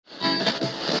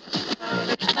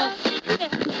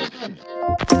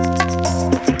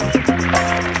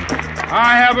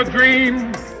I have a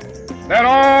dream that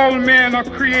all men are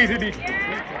created equal.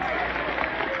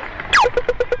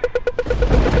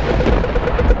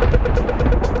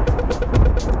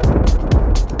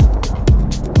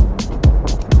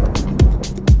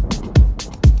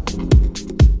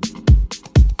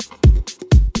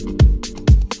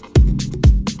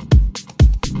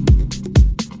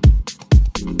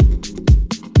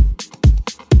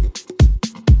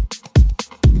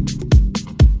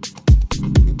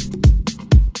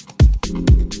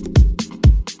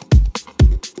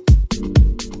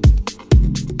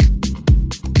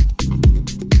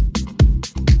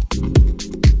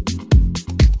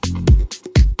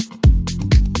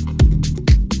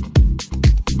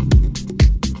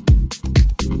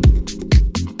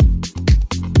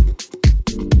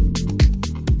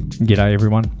 G'day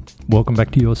everyone, welcome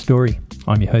back to Your Story.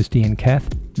 I'm your host Ian Cath.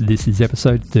 This is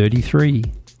episode 33.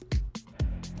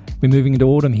 We're moving into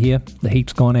autumn here. The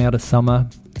heat's gone out of summer.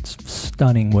 It's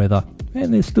stunning weather,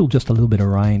 and there's still just a little bit of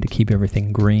rain to keep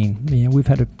everything green. You know, we've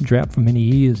had a drought for many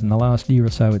years, and the last year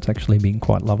or so it's actually been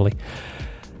quite lovely.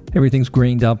 Everything's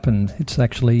greened up and it's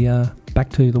actually back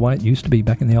to the way it used to be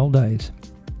back in the old days.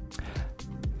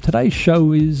 Today's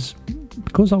show is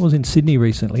because I was in Sydney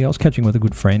recently. I was catching with a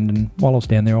good friend, and while I was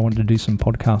down there I wanted to do some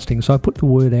podcasting, so I put the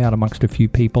word out amongst a few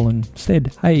people and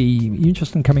said, hey, you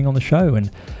interested in coming on the show?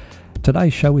 And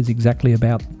today's show is exactly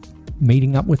about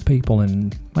meeting up with people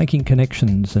and making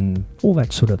connections and all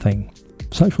that sort of thing.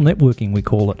 Social networking, we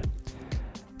call it.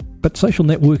 But social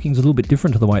networking is a little bit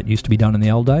different to the way it used to be done in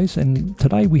the old days, and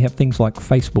today we have things like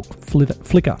Facebook,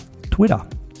 Flickr, Twitter,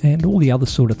 and all the other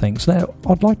sort of things. Now,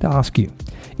 I'd like to ask you,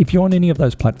 if you're on any of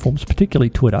those platforms, particularly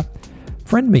Twitter,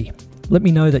 friend me. Let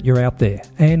me know that you're out there,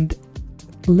 and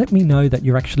let me know that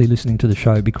you're actually listening to the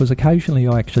show, because occasionally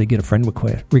I actually get a friend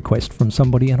request from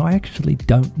somebody and I actually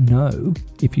don't know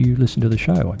if you listen to the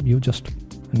show. You're just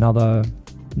another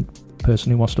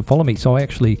person who wants to follow me. So I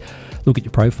actually look at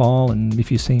your profile, and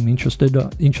if you seem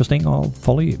interesting, I'll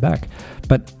follow you back.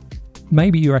 But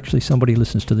maybe you're actually somebody who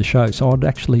listens to the show, so I'd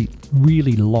actually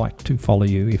really like to follow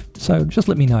you. So just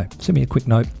let me know. Send me a quick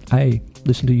note. Hey,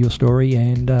 listen to Your Story,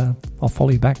 and I'll follow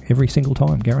you back every single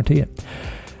time, guarantee it.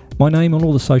 My name on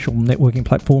all the social networking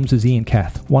platforms is Ian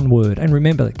Cath, one word. And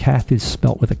remember that Cath is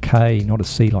spelt with a K, not a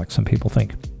C like some people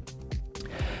think.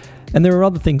 And there are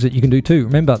other things that you can do too.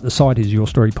 Remember, the site is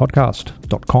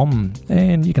yourstorypodcast.com,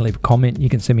 and you can leave a comment, you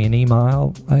can send me an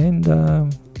email,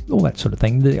 and all that sort of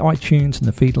thing. The iTunes and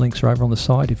the feed links are over on the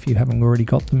site if you haven't already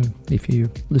got them. If you're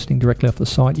listening directly off the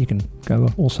site, you can go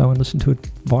also and listen to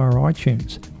it via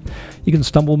iTunes. You can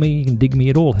stumble me, you can dig me,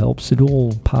 it all helps. It's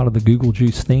all part of the Google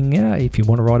Juice thing. If you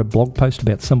want to write a blog post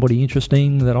about somebody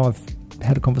interesting that I've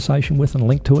had a conversation with and a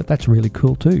link to it, that's really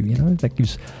cool too. You know, that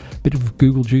gives a bit of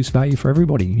Google Juice value for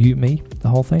everybody. You, me, the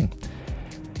whole thing.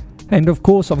 And of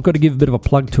course, I've got to give a bit of a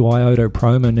plug to IOTA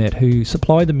Promonet, who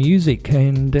supply the music.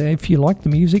 And if you like the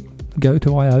music, go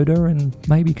to IOTA and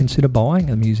maybe consider buying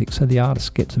the music so the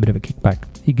artist gets a bit of a kickback.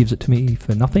 He gives it to me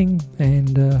for nothing,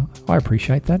 and I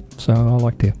appreciate that. So I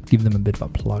like to give them a bit of a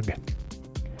plug.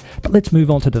 But let's move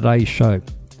on to today's show.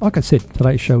 Like I said,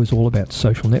 today's show is all about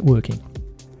social networking.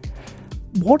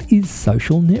 What is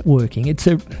social networking? It's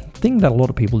a thing that a lot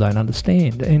of people don't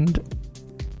understand, and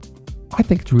I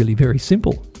think it's really very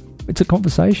simple. It's a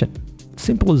conversation.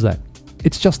 Simple as that.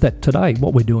 It's just that today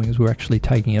what we're doing is we're actually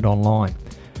taking it online.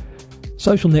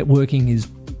 Social networking is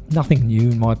nothing new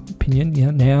in my opinion. You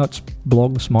know, now it's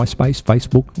blogs, MySpace,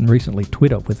 Facebook, and recently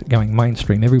Twitter, with it going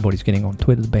mainstream. Everybody's getting on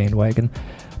Twitter, the bandwagon.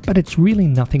 But it's really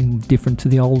nothing different to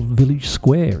the old village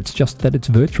square. It's just that it's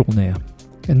virtual now.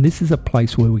 And this is a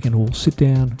place where we can all sit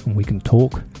down and we can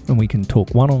talk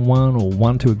one-on-one, or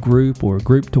one to a group, or a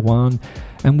group to one,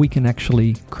 and we can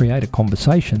actually create a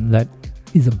conversation that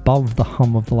is above the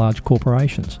hum of the large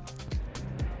corporations.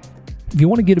 If you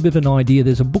want to get a bit of an idea,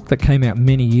 there's a book that came out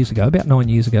many years ago, about 9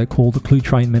 years ago, called The Clue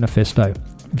Train Manifesto.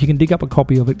 If you can dig up a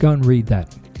copy of it, go and read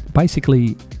that.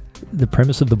 Basically, the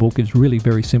premise of the book is really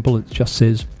very simple. It just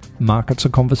says markets are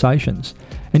conversations.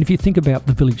 And if you think about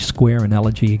the village square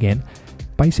analogy again,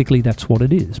 basically that's what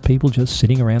it is. People just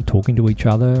sitting around talking to each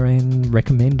other and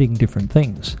recommending different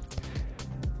things.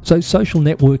 So social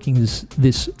networking is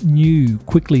this new,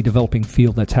 quickly developing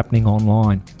field that's happening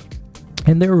online.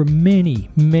 And there are many,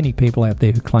 many people out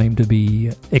there who claim to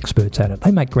be experts at it. They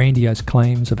make grandiose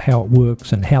claims of how it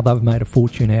works and how they've made a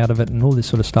fortune out of it and all this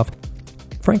sort of stuff.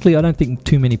 Frankly, I don't think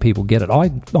too many people get it. I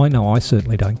know I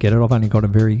certainly don't get it. I've only got a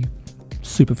very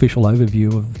superficial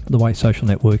overview of the way social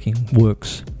networking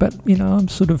works. But, you know, I'm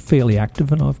sort of fairly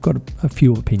active and I've got a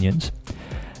few opinions.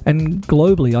 And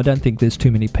globally, I don't think there's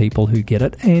too many people who get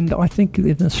it. And I think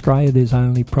in Australia, there's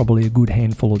only probably a good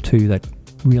handful or two that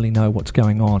really know what's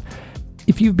going on.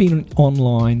 If you've been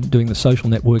online doing the social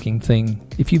networking thing,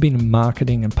 if you've been in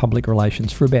marketing and public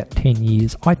relations for about 10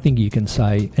 years, I think you can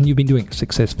say, and you've been doing it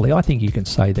successfully, I think you can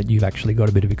say that you've actually got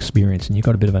a bit of experience and you've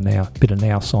got a bit of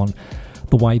nous on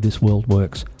the way this world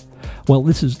works. Well,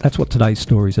 that's what today's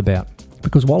story is about.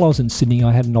 Because while I was in Sydney,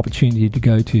 I had an opportunity to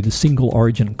go to the Single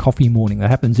Origin Coffee Morning that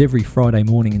happens every Friday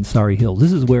morning in Surrey Hills.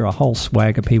 This is where a whole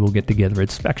swag of people get together.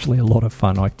 It's actually a lot of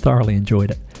fun. I thoroughly enjoyed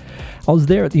it. I was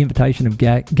there at the invitation of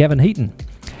Gavin Heaton.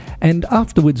 And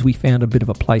afterwards, we found a bit of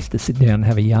a place to sit down and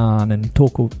have a yarn and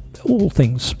talk all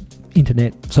things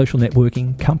internet, social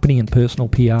networking, company and personal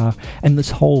PR, and this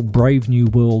whole brave new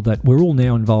world that we're all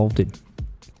now involved in.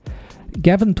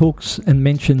 Gavin talks and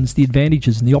mentions the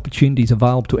advantages and the opportunities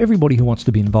available to everybody who wants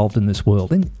to be involved in this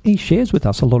world. And he shares with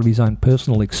us a lot of his own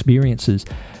personal experiences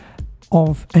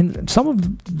and some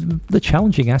of the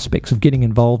challenging aspects of getting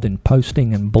involved in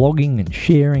posting and blogging and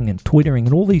sharing and twittering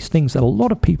and all these things that a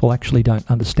lot of people actually don't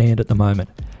understand at the moment.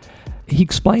 He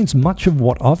explains much of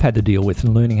what I've had to deal with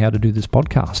in learning how to do this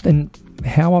podcast and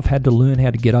how I've had to learn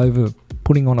how to get over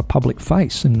putting on a public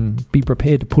face and be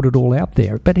prepared to put it all out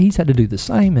there. But he's had to do the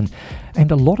same,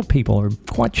 and a lot of people are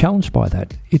quite challenged by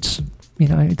that. It's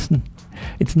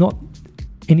not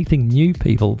anything new,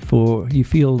 people, for you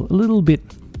feel a little bit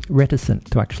reticent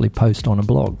to actually post on a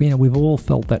blog. We've all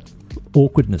felt that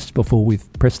awkwardness before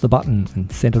we've pressed the button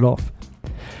and sent it off.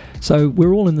 So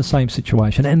we're all in the same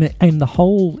situation, and the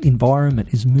whole environment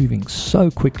is moving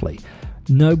so quickly.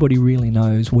 Nobody really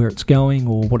knows where it's going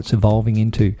or what it's evolving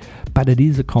into, but it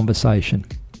is a conversation,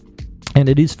 and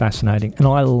it is fascinating, and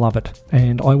I love it,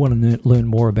 and I want to learn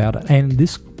more about it. And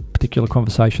this particular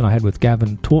conversation I had with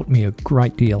Gavin taught me a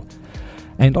great deal,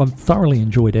 and I've thoroughly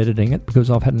enjoyed editing it because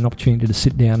I've had an opportunity to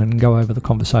sit down and go over the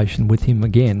conversation with him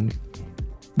again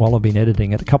while I've been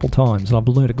editing it a couple times, and I've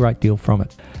learned a great deal from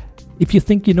it. If you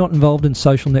think you're not involved in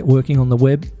social networking on the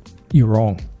web, you're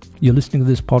wrong. You're listening to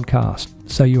this podcast,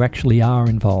 so you actually are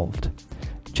involved.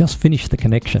 Just finish the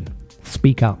connection.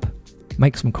 Speak up.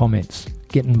 Make some comments.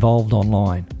 Get involved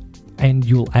online. And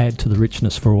you'll add to the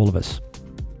richness for all of us.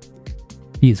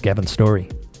 Here's Gavin's story.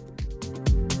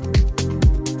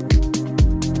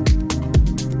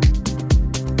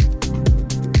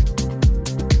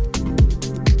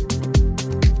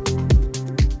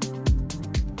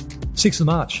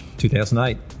 March 6th,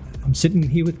 2008. I'm sitting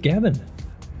here with Gavin,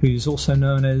 who's also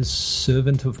known as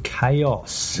Servant of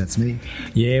Chaos. That's me.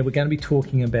 Yeah, we're going to be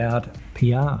talking about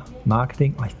PR,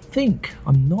 marketing, I think.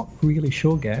 I'm not really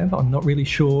sure, Gav. I'm not really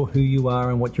sure who you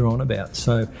are and what you're on about.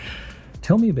 So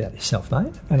tell me about yourself,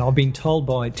 mate. And I've been told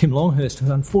by Tim Longhurst,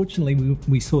 who unfortunately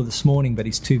we saw this morning, but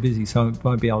he's too busy, so I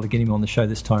won't be able to get him on the show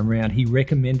this time round. He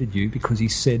recommended you because he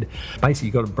said, basically,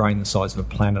 you've got a brain the size of a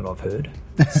planet, I've heard.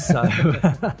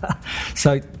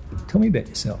 So tell me about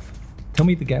yourself. Tell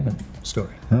me the Gavin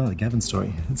story. Oh, the Gavin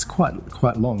story. It's quite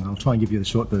long. I'll try and give you the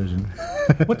short version.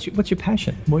 What's your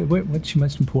passion? What's your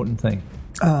most important thing?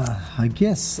 I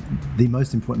guess the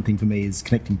most important thing for me is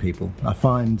connecting people. I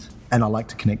like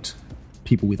to connect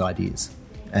people with ideas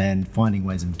and finding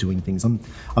ways of doing things.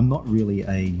 I'm not really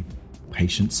a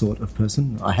patient sort of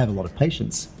person. I have a lot of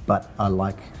patience, but I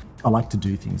like to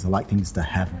do things. I like things to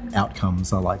have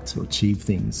outcomes. I like to achieve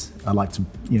things. I like to,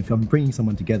 if I'm bringing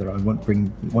someone together, I want to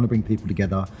bring people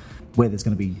together where there's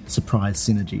going to be surprise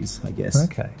synergies, I guess.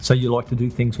 Okay. So you like to do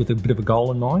things with a bit of a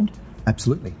goal in mind?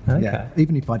 Absolutely. Okay. Yeah.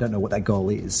 Even if I don't know what that goal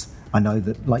is, I know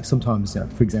that, like sometimes,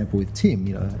 for example, with Tim,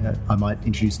 I might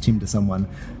introduce Tim to someone,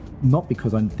 not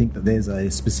because I think that there's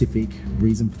a specific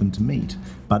reason for them to meet,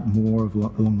 but more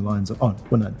along the lines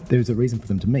of, there's a reason for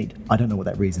them to meet. I don't know what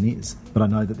that reason is, but I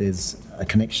know that there's a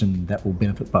connection that will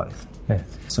benefit both. Yeah.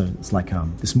 So it's like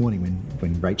this morning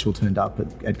when Rachel turned up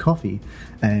at coffee,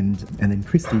 and then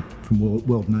Christy from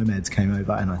World Nomads came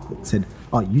over, and I said,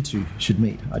 you two should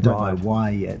meet. I don't know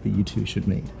why yet, but you two should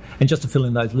meet. And just to fill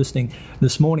in those listening,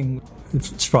 this morning,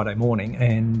 it's Friday morning,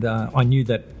 and I knew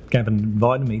that Gavin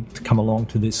invited me to come along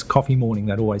to this coffee morning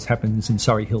that always happens in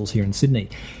Surrey Hills here in Sydney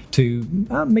to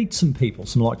meet some people,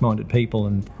 some like-minded people,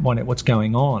 and find out what's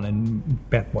going on. And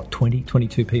about,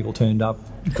 22 people turned up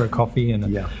for a coffee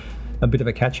and a bit of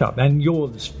a catch-up. And you're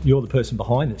the person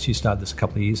behind this. You started this a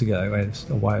couple of years ago as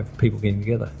a way of people getting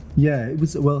together. Yeah, it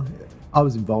was, I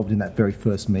was involved in that very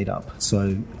first meetup.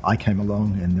 So I came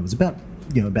along, and there was about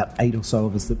 8 or so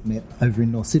of us that met over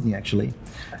in North Sydney, actually.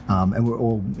 And we're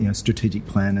all, strategic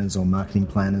planners or marketing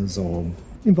planners or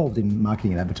involved in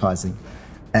marketing and advertising.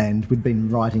 And we'd been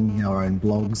writing our own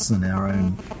blogs and our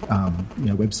own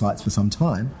websites for some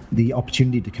time. The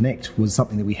opportunity to connect was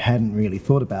something that we hadn't really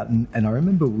thought about. And I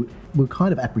remember we were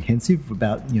kind of apprehensive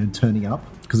about turning up,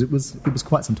 because it was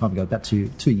quite some time ago, about 2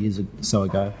 years or so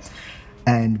ago.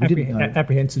 And we didn't know.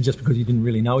 Apprehensive just because you didn't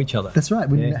really know each other. That's right.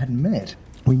 We hadn't met.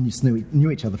 We just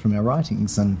knew each other from our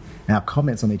writings and our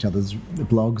comments on each other's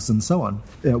blogs and so on.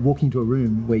 Walking into a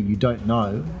room where you don't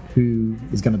know who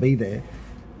is going to be there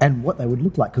and what they would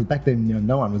look like, because back then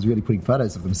no one was really putting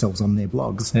photos of themselves on their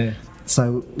blogs. Yeah.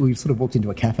 So we sort of walked into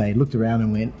a cafe, looked around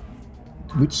and went,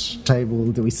 which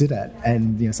table do we sit at?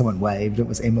 And someone waved. It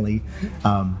was Emily.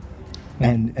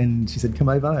 And she said, come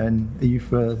over, and are you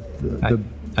for the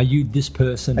are you this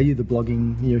person? Are you the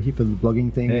blogging, here for the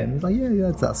blogging thing? Yeah. And it's like, yeah,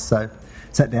 that's us. So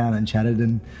sat down and chatted,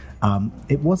 and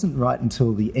it wasn't right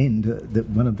until the end that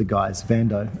one of the guys,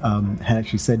 Vando, had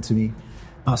actually said to me,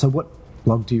 so what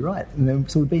blog do you write? And then,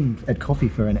 so we'd been at coffee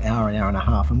for an hour and a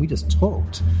half, and we just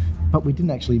talked, but we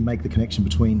didn't actually make the connection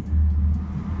between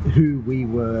who we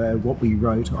were, what we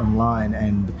wrote online,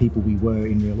 and the people we were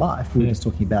in real life. We were just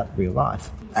talking about real life.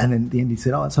 And then at the end he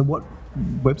said, so what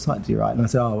website do you write? And I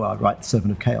said, I write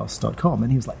servantofchaos.com.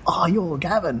 And he was like, you're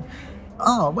Gavin.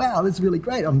 Oh, wow, that's really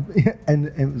great. And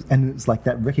it's like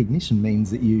that recognition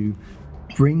means that you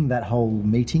bring that whole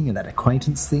meeting and that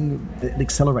acquaintance thing, it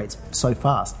accelerates so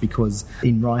fast, because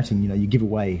in writing, you give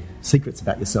away secrets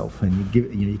about yourself, and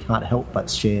you can't help but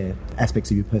share aspects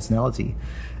of your personality.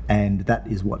 And that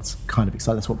is what's kind of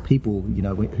exciting. That's what people,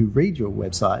 who read your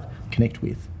website connect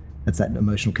with. That's that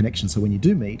emotional connection. So when you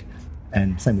do meet,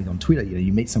 and same with on Twitter,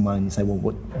 you meet someone and you say, well,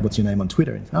 what's your name on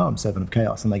Twitter? And I'm Servant of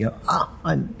Chaos. And they go,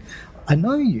 I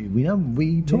know you.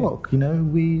 We talk.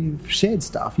 We've shared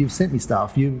stuff. You've sent me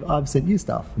stuff. I've sent you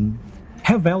stuff. And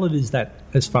how valid is that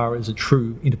as far as a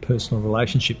true interpersonal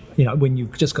relationship? When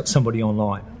you've just got somebody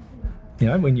online,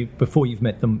 before you've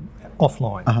met them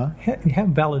offline. How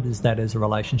valid is that as a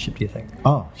relationship, do you think?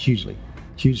 Oh, hugely.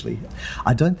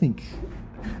 I don't think.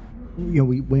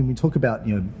 When we talk about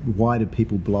why do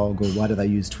people blog, or why do they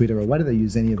use Twitter, or why do they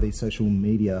use any of these social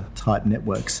media type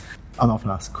networks, I'm often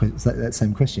asked that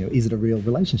same question: is it a real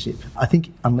relationship? I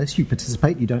think unless you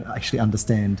participate, you don't actually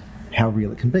understand how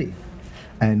real it can be.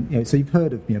 And so you've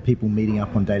heard of people meeting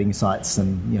up on dating sites,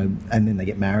 and and then they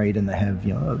get married and they have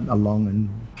a long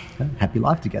and happy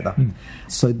life together.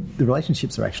 So the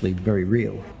relationships are actually very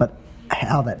real, but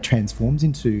how that transforms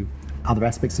into other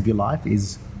aspects of your life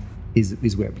is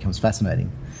where it becomes fascinating,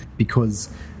 because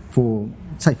for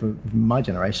my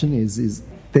generation is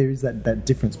there is that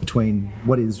difference between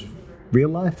what is real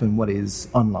life and what is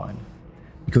online,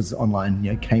 because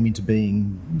online came into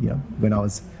being when I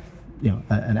was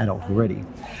an adult already.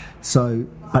 So,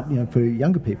 but for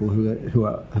younger people who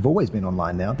have always been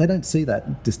online now, they don't see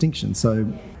that distinction. So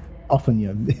often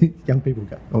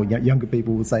younger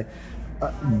people will say,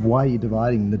 why are you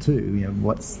dividing the two?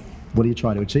 What are you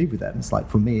trying to achieve with that? And it's like,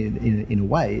 for me, in a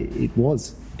way, it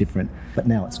was different, but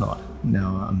now it's not.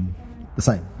 Now I'm the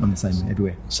same. I'm the same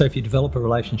everywhere. So if you develop a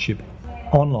relationship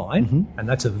online, and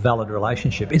that's a valid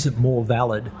relationship, is it more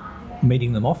valid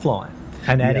meeting them offline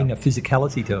and adding a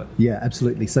physicality to it? Yeah,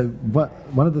 absolutely. So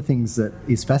one of the things that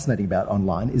is fascinating about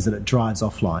online is that it drives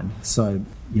offline. So,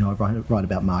 I write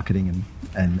about marketing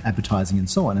and advertising and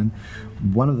so on. And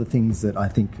one of the things that I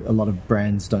think a lot of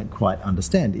brands don't quite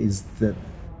understand is that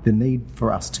the need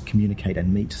for us to communicate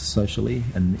and meet socially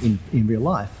and in real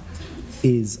life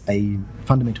is a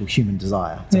fundamental human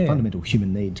desire. It's a fundamental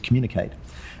human need to communicate.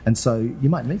 And so you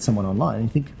might meet someone online and you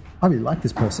think, I really like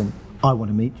this person, I want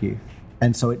to meet you.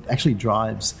 And so it actually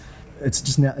drives,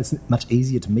 it's much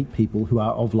easier to meet people who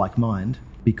are of like mind,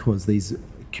 because these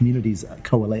communities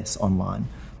coalesce online.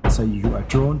 So you are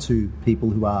drawn to people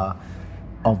who are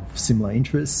of similar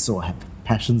interests or have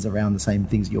passions around the same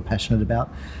things you're passionate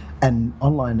about. And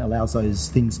online allows those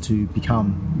things to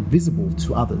become visible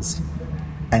to others.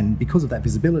 And because of that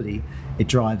visibility, it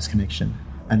drives connection.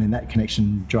 And then that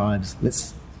connection drives,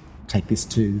 let's take this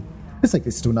to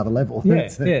another level.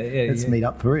 Let's meet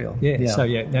up for real.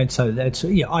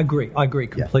 I agree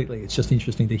completely. Yeah. It's just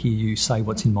interesting to hear you say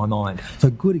what's in my mind. So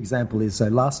a good example is,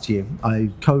 last year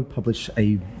I co-published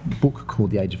a book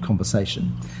called The Age of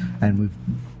Conversation, and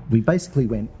we basically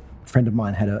went. A friend of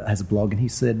mine has a blog, and he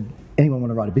said, anyone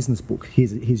want to write a business book?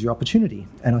 Here's your opportunity.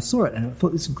 And I saw it, and I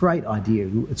thought, it's a great idea.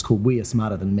 It's called We Are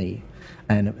Smarter Than Me,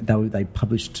 and they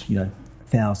published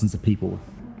thousands of people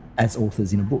as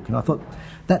authors in a book. And I thought,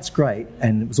 that's great,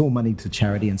 and it was all money to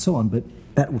charity and so on, but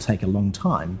that will take a long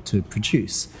time to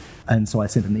produce. And so I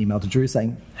sent an email to Drew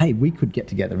saying, hey, we could get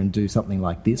together and do something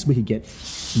like this. We could get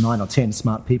 9 or 10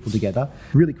 smart people together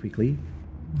really quickly,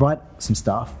 write some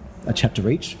stuff, a chapter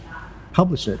each,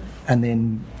 publish it, and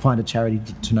then find a charity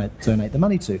to donate the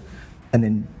money to. And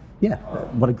then,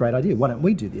 what a great idea. Why don't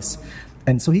we do this?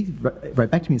 And so he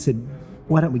wrote back to me and said,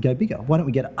 why don't we go bigger? Why don't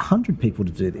we get 100 people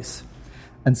to do this?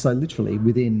 And so literally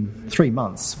within 3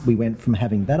 months, we went from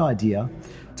having that idea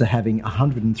to having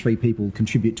 103 people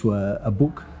contribute to a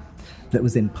book that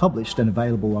was then published and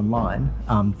available online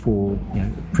for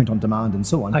print on demand and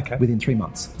so on within 3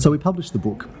 months. So we published the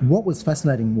book. What was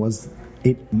fascinating was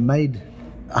it made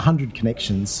 100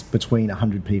 connections between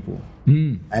 100 people.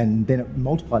 And then it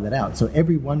multiplied that out. So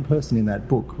every one person in that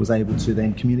book was able to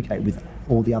then communicate with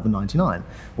all the other 99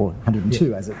 or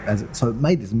 102 as it. So it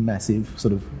made this massive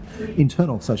sort of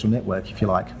internal social network, if you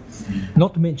like.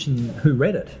 Not to mention who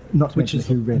read it. Which is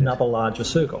another larger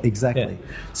circle. Exactly.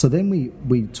 Yeah. So then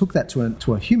we took that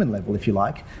to a human level, if you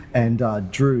like, and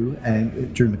Drew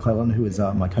McClellan, who is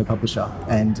my co-publisher,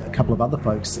 and a couple of other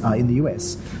folks in the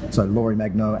US, so Laurie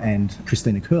Magno and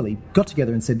Christina Curley, got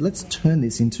together and said, let's turn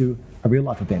this into a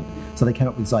real-life event. So they came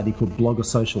up with this idea called Blogger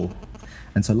Social.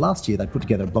 And so last year they put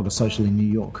together Blogger Social in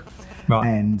New York. Right.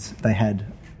 And they had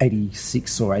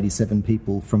 86 or 87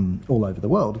 people from all over the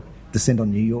world descend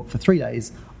on New York for 3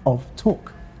 days of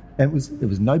talk. And it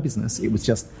was no business. It was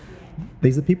just,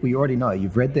 these are people you already know.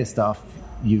 You've read their stuff.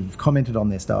 You've commented on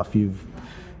their stuff. You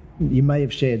may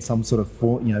have shared some sort of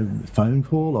phone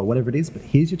call or whatever it is, but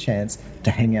here's your chance to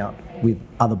hang out with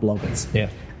other bloggers. Yeah.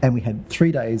 And we had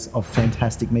 3 days of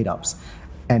fantastic meetups,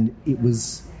 and it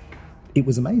was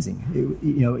amazing.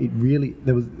 It really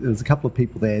there was a couple of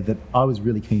people there that I was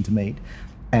really keen to meet,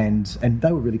 and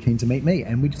they were really keen to meet me,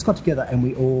 and we just got together and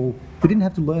we didn't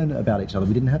have to learn about each other.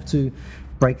 We didn't have to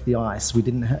break the ice. We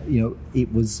didn't have,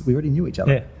 we already knew each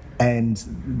other. Yeah. And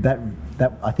that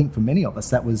I think for many of us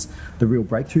that was the real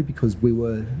breakthrough, because we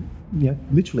were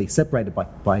literally separated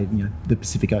by the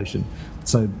Pacific Ocean.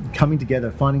 So coming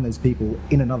together, finding those people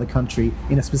in another country,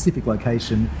 in a specific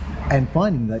location, and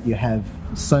finding that you have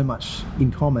so much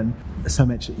in common, so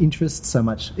much interest, so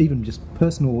much even just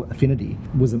personal affinity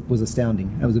was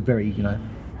astounding. It was a very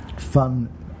fun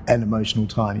and emotional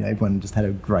time. Everyone just had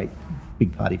a great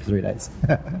big party for 3 days.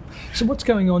 So what's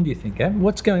going on, do you think, Gav?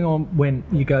 What's going on when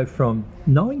you go from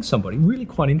knowing somebody really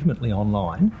quite intimately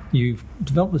online, you've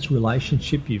developed this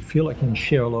relationship, you feel like you can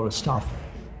share a lot of stuff,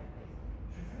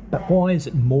 but why is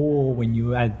it more when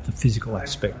you add the physical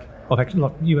aspect? Of actually,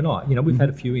 like you and I, we've had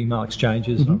a few email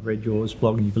exchanges, I've read yours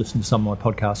blog and you've listened to some of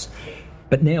my podcasts,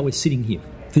 but now we're sitting here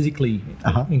physically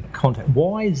in contact.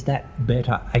 Why is that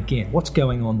better again? What's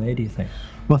going on there, do you think?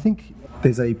 Well, I think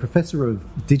there's a professor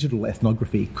of digital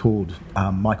ethnography called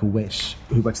Michael Wesch,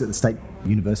 who works at the State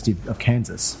University of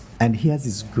Kansas. And he has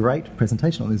this great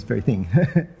presentation on this very thing,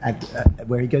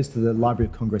 where he goes to the Library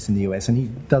of Congress in the US, and he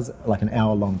does like an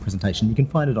hour-long presentation. You can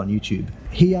find it on YouTube.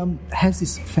 He has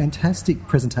this fantastic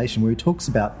presentation where he talks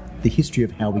about the history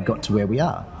of how we got to where we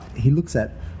are. He looks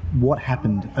at what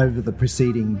happened over the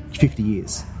preceding 50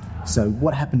 years. So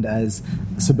what happened as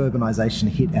suburbanization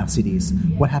hit our cities?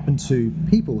 What happened to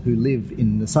people who live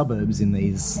in the suburbs in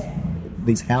these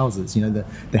houses?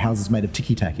 The houses made of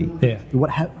ticky-tacky. Yeah.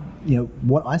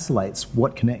 What isolates?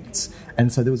 What connects?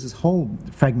 And so there was this whole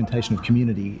fragmentation of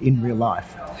community in real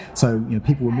life. So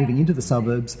people were moving into the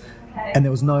suburbs, and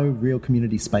there was no real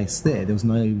community space there. There was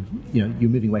no you're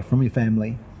moving away from your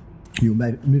family. You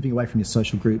were moving away from your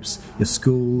social groups, your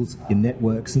schools, your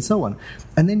networks, and so on.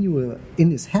 And then you were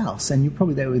in this house, and you're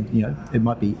probably there with, it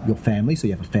might be your family, so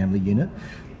you have a family unit.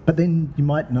 But then you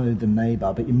might know the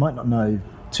neighbour, but you might not know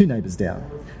 2 neighbours down.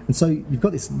 And so you've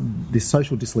got this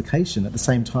social dislocation at the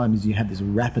same time as you have this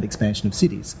rapid expansion of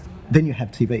cities. Then you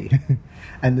have TV.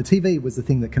 And the TV was the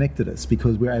thing that connected us,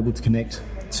 because we were able to connect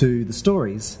to the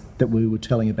stories that we were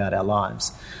telling about our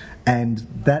lives. And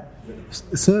that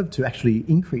served to actually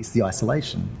increase the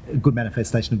isolation. A good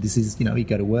manifestation of this is, you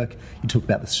go to work, you talk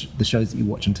about the shows that you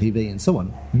watch on TV and so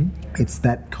on. It's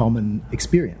that common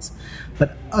experience.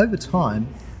 But over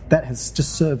time, that has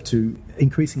just served to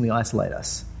increasingly isolate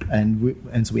us.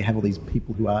 And so we have all these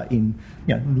people who are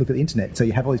look at the internet. So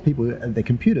you have all these people at their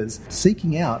computers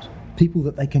seeking out people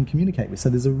that they can communicate with. So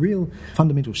there's a real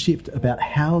fundamental shift about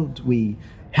how do we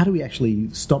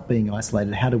actually stop being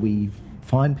isolated? How do we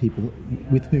find people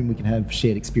with whom we can have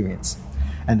shared experience?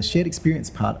 And the shared experience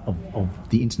part of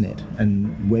the internet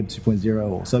and Web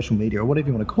 2.0 or social media or whatever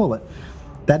you want to call it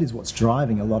that is what's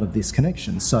driving a lot of this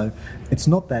connection. So it's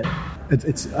not that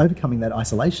it's overcoming that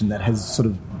isolation that has sort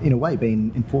of, in a way,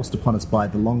 been enforced upon us by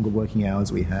the longer working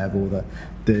hours we have, or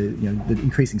the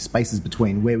increasing spaces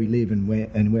between where we live and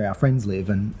where our friends live,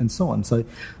 and so on. So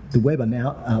the web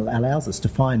now allows us to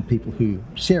find people who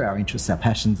share our interests, our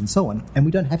passions, and so on. And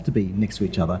we don't have to be next to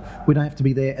each other. We don't have to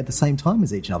be there at the same time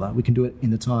as each other. We can do it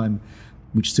in the time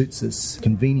which suits us,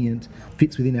 convenient,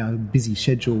 fits within our busy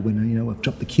schedule when, we've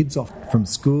dropped the kids off from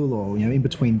school, or, in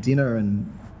between dinner and,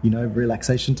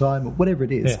 relaxation time, or whatever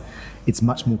it is. Yeah. It's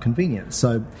much more convenient.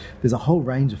 So there's a whole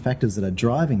range of factors that are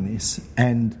driving this.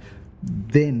 And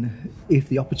then if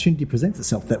the opportunity presents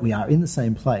itself that we are in the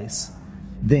same place,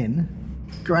 then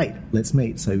great, let's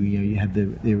meet. So, you have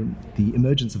the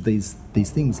emergence of these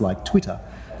things like Twitter,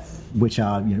 which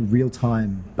are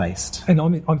real-time based. And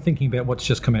I'm thinking about what's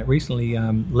just come out recently,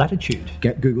 Latitude.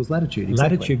 Google's Latitude,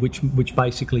 exactly. Latitude, which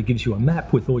basically gives you a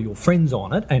map with all your friends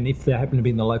on it, and if they happen to be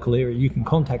in the local area, you can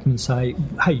contact them and say,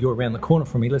 hey, you're around the corner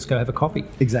from me, let's go have a coffee.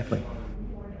 Exactly.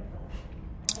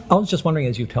 I was just wondering,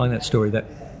 as you were telling that story, that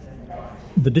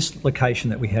the dislocation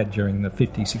that we had during the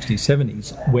 50s, 60s,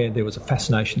 70s, where there was a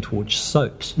fascination towards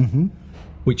soaps,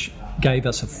 which gave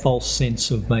us a false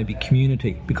sense of maybe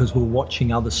community because we were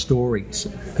watching other stories,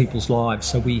 people's lives,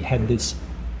 so we had this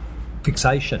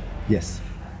fixation. Yes.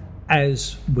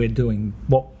 As we're doing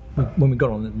when we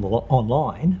got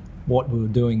online, what we were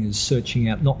doing is searching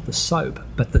out not the soap,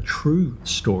 but the true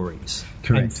stories.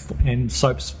 Correct. And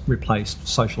soaps replaced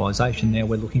socialisation. Now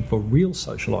we're looking for real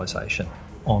socialisation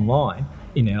online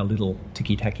in our little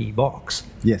ticky-tacky box.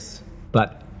 Yes.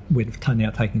 But we're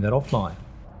now taking that offline.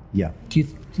 Yeah.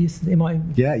 Am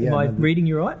I reading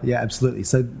you right? Yeah, absolutely.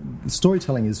 So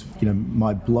storytelling is,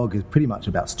 my blog is pretty much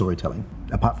about storytelling,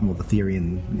 apart from all the theory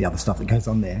and the other stuff that goes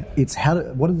on there. It's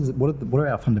what are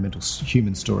our fundamental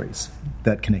human stories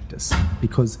that connect us?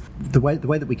 Because the way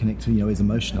that we connect, is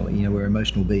emotionally. We're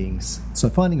emotional beings. So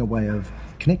finding a way of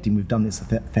connecting, we've done this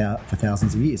for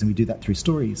thousands of years, and we do that through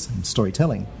stories and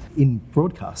storytelling. In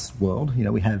broadcast world,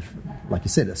 we have, like you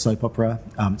said, a soap opera.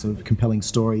 It's a compelling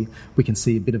story. We can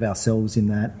see a bit of ourselves in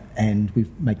that, and we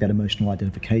make that emotional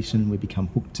identification. We become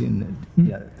hooked in,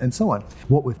 and so on.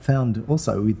 What we've found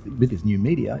also with this new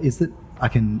media is that I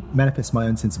can manifest my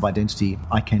own sense of identity.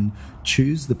 I can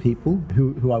choose the people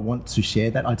who I want to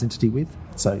share that identity with.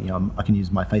 So, I can use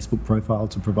my Facebook profile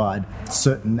to provide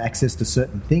certain access to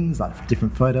certain things, like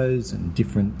different photos and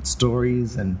different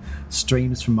stories and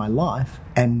streams from my life,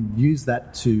 and use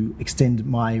that to extend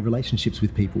my relationships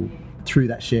with people through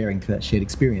that sharing, through that shared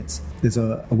experience. There's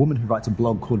a woman who writes a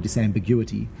blog called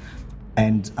Disambiguity,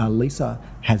 and Lisa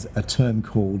has a term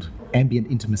called ambient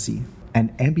intimacy.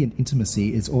 And ambient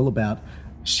intimacy is all about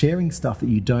sharing stuff that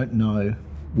you don't know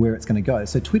where it's going to go.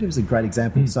 So Twitter is a great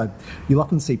example. So you'll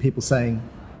often see people saying,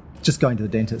 just going to the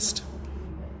dentist.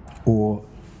 Or,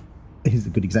 here's a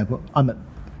good example, I'm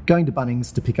going to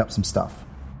Bunnings to pick up some stuff.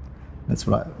 That's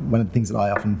one of the things that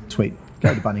I often tweet.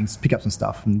 Go to Bunnings, pick up some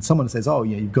stuff. And someone says,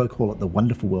 you've got to call it the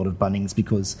wonderful world of Bunnings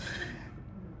because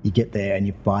you get there and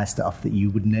you buy stuff that you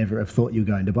would never have thought you were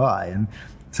going to buy. And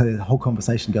so the whole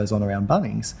conversation goes on around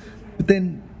Bunnings. But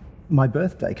then my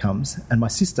birthday comes, and my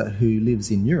sister, who lives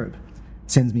in Europe,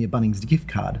 sends me a Bunnings gift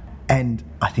card. And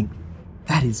I think,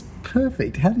 that is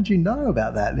perfect. How did you know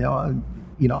about that?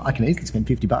 I can easily spend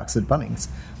 $50 at Bunnings.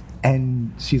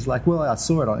 And she's like, well, I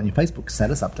saw it on your Facebook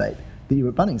status update that you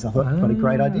were at Bunnings. I thought, what a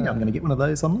great idea. I'm going to get one of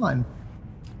those online.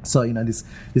 So,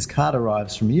 this card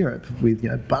arrives from Europe with,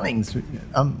 Bunnings.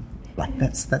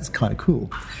 That's kind of cool.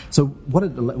 So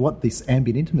what this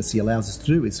ambient intimacy allows us to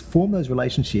do is form those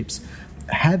relationships,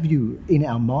 have you in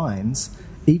our minds,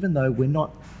 even though we're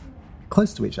not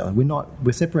close to each other.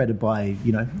 We're separated by,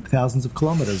 thousands of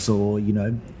kilometres or,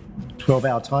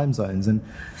 12-hour time zones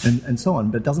and so on.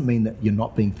 But it doesn't mean that you're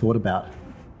not being thought about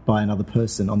by another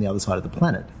person on the other side of the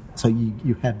planet. So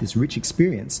you have this rich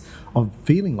experience of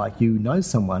feeling like you know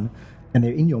someone and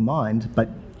they're in your mind, but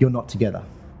you're not together.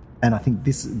 And I think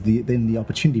then the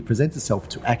opportunity presents itself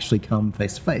to actually come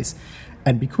face to face.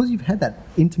 And because you've had that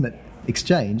intimate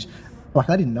exchange, like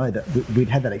I didn't know that we'd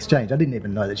had that exchange. I didn't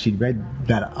even know that she'd read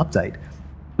that update.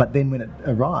 But then when it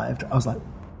arrived, I was like,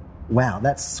 wow,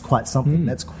 that's quite something.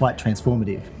 That's quite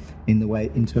transformative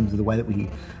in terms of the way that we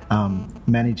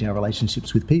manage our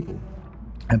relationships with people.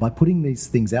 And by putting these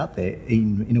things out there,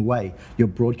 in a way, you're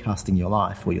broadcasting your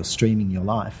life or you're streaming your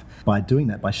life. By doing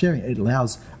that, by sharing it, it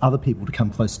allows other people to come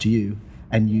close to you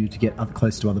and you to get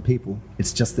close to other people.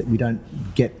 It's just that we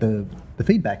don't get the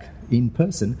feedback in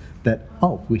person that,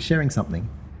 we're sharing something.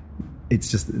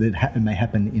 It's just that it may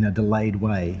happen in a delayed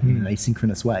way, in an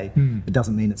asynchronous way. It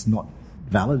doesn't mean it's not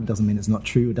valid. It doesn't mean it's not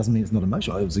true. It doesn't mean it's not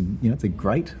emotional. It's a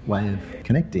great way of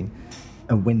connecting,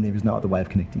 and when there is no other way of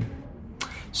connecting.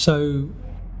 So,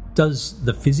 does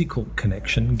the physical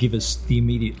connection give us the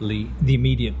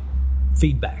immediate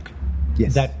feedback?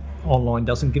 Yes. That online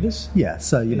doesn't give us? Yeah,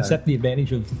 so, is that the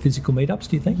advantage of the physical meetups,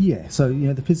 do you think? Yeah, so,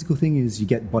 the physical thing is you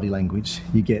get body language,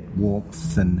 you get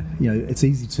warmth, and, it's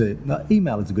easy to...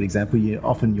 email is a good example.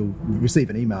 Often you'll receive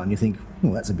an email and you think,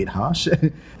 well, that's a bit harsh.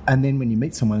 And then when you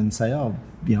meet someone and say, oh,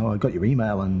 I got your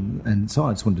email and so on,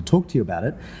 I just wanted to talk to you about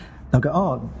it, they'll go,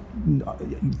 oh,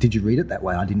 did you read it that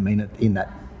way? I didn't mean it in that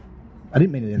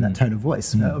tone of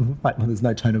voice. Well, there's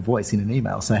no tone of voice in an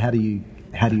email. So how do you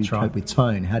cope with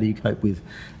tone? How do you cope with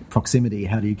proximity?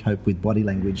 How do you cope with body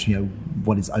language?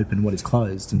 What is open, what is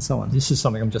closed, and so on. This is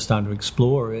something I'm just starting to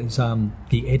explore: is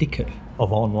the etiquette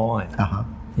of online.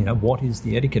 What is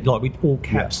the etiquette? Like with all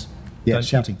caps. Yeah,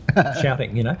 shouting.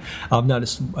 Shouting, I've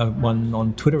noticed one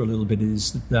on Twitter a little bit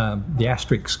is the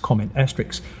asterisk comment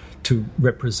to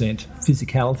represent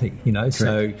physicality.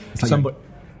 So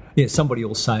somebody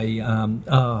will say,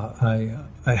 I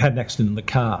had an accident in the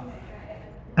car,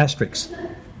 asterisk,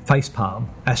 face palm,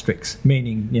 asterisk,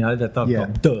 meaning, that they've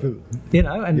got duh,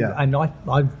 and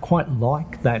I quite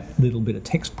like that little bit of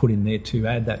text put in there to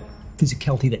add that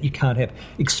physicality that you can't have,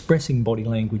 expressing body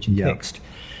language in text.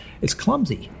 It's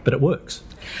clumsy, but it works.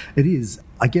 It is.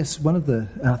 I guess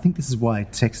I think this is why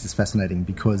text is fascinating,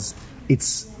 because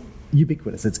it's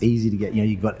ubiquitous. It's easy to get.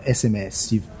 You've got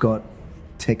SMS, you've got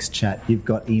text chat, you've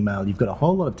got email, you've got a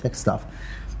whole lot of text stuff,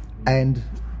 and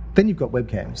then you've got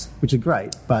webcams, which are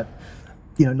great, but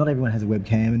not everyone has a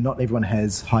webcam and not everyone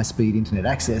has high-speed internet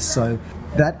access, so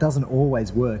that doesn't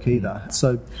always work either.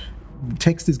 So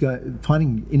text is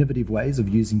finding innovative ways of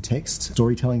using text,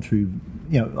 storytelling through,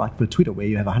 like for Twitter, where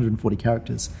you have 140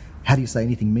 characters. How do you say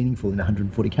anything meaningful in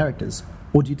 140 characters?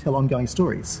 Or do you tell ongoing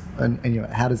stories? And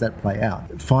how does that play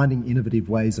out? Finding innovative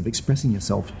ways of expressing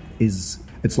yourself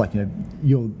it's like, I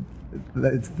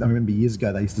remember years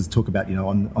ago they used to talk about,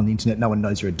 on the internet, no one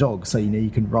knows you're a dog. So, you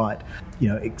can write,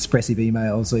 expressive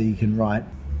emails, or you can write,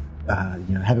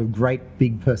 have a great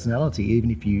big personality,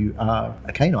 even if you are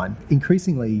a canine.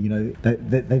 Increasingly,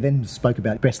 they then spoke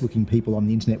about best-looking people on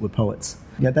the internet were poets.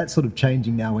 That's sort of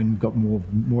changing now when we've got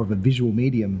more of a visual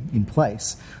medium in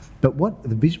place. But what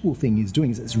the visual thing is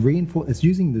doing is it's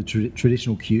using the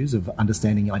traditional cues of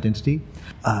understanding identity,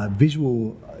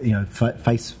 visual,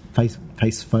 face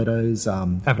photos,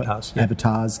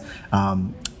 avatars,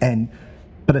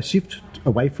 but a shift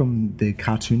away from the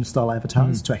cartoon style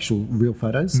avatars to actual real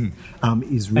photos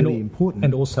is really important,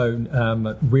 and also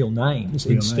real names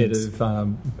instead of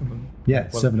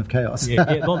Servant of Chaos.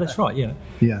 Well, that's right.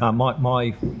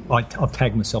 I've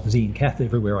tagged myself as Ian Cath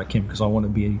everywhere I can, because I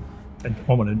want to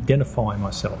identify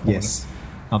myself. Yes.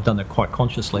 I've done that quite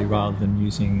consciously rather than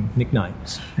using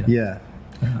nicknames.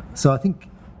 So I think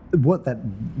what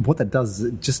that does is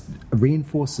it just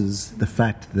reinforces the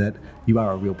fact that you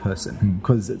are a real person,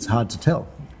 because it's hard to tell.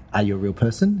 Are you a real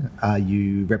person? Are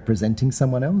you representing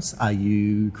someone else? Are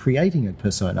you creating a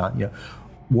persona?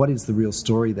 What is the real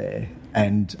story there?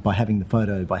 And by having the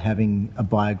photo, by having a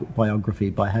biography,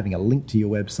 by having a link to your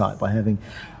website, by having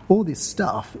all this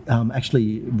stuff,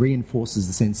 actually reinforces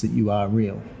the sense that you are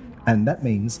real. And that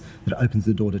means that it opens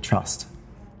the door to trust.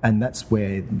 And that's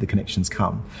where the connections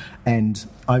come. And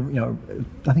I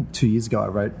think 2 years ago I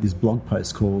wrote this blog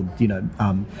post called,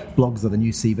 blogs are the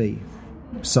new CV.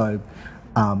 So,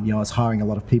 I was hiring a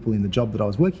lot of people in the job that I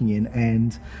was working in,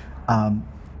 and,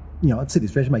 I'd see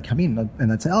this resume come in,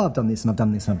 and I'd say, oh, I've done this, and I've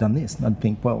done this, and I've done this. And I'd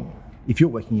think, well, if you're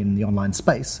working in the online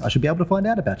space, I should be able to find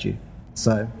out about you.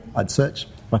 So I'd search.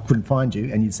 If I couldn't find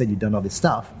you, and you said you'd done all this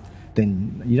stuff,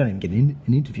 then you don't even get an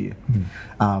interview.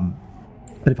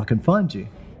 But if I can find you,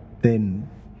 then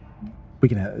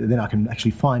I can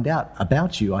actually find out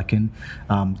about you. I can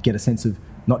get a sense of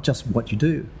not just what you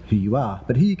do, who you are,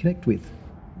 but who you connect with.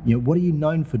 What are you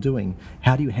known for doing?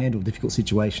 How do you handle difficult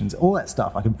situations? All that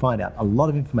stuff. I can find out a lot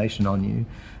of information on you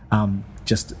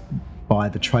just by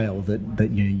the trail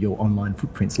that your online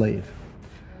footprints leave.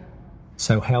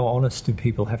 So how honest do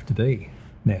people have to be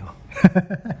now?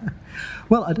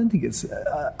 Well, I don't think it's...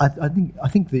 I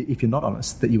think that if you're not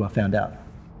honest, that you are found out.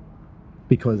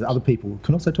 Because other people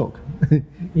can also talk.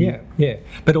 Yeah.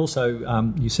 But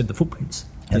also, you said the footprints.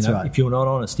 That's right. If you're not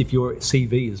honest, if your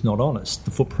CV is not honest,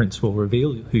 the footprints will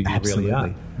reveal who you really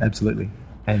are. Absolutely.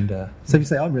 And so if you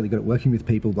say, I'm really good at working with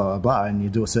people, blah, blah, blah, and you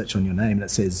do a search on your name and it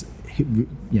says,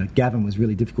 Gavin was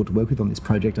really difficult to work with on this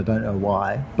project, I don't know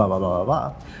why, blah, blah, blah, blah,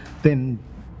 blah, then,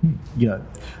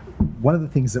 one of the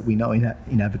things that we know in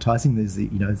advertising is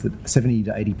that, is that 70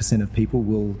 to 80% of people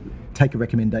will take a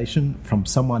recommendation from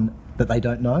someone that they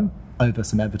don't know over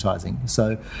some advertising.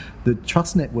 So the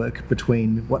trust network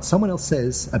between what someone else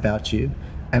says about you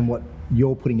and what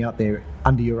you're putting out there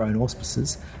under your own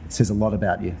auspices says a lot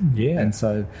about you. Yeah. And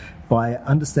so by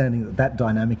understanding that that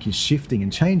dynamic is shifting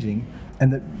and changing,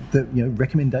 and that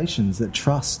recommendations, that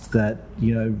trust, that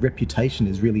reputation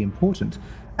is really important,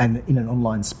 and in an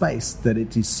online space that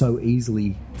it is so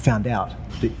easily found out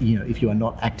that if you are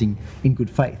not acting in good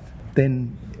faith,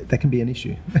 then that can be an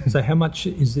issue. So how much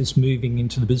is this moving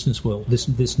into the business world,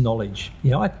 this knowledge?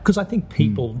 Because I think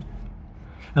people,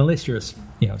 unless you're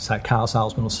say a car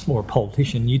salesman or a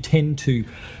politician, you tend to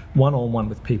one-on-one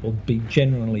with people be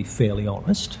genuinely fairly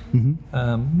honest,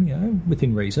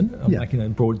 within reason. I'm making a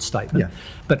broad statement. Yeah.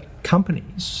 But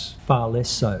companies far less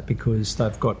so, because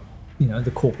they've got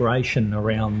the corporation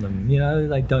around them.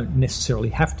 They don't necessarily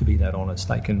have to be that honest.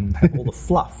 They can have all the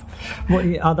fluff.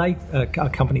 Are they are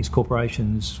companies,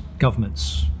 corporations,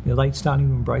 governments? Are they starting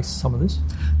to embrace some of this?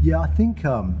 Yeah, I think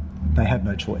they have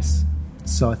no choice.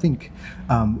 So I think...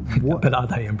 but are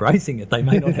they embracing it? They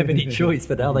may not have any choice,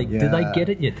 but are they? Do they get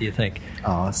it yet, do you think?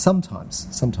 Sometimes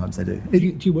they do.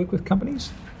 Do you work with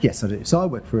companies? Yes, I do. So I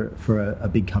work for a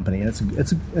big company, and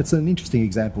it's an interesting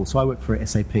example. So I work for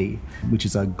SAP, which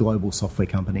is a global software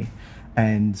company,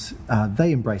 and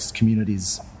they embraced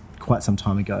communities quite some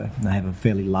time ago. And they have a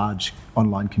fairly large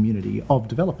online community of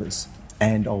developers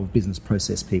and of business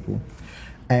process people,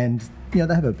 and they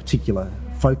have a particular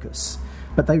focus.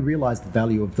 But they realise the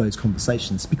value of those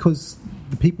conversations, because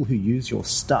the people who use your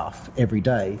stuff every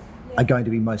day are going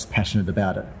to be most passionate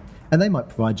about it. And they might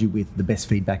provide you with the best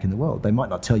feedback in the world. They might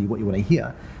not tell you what you want to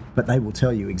hear, but they will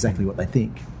tell you exactly what they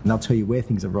think. And they'll tell you where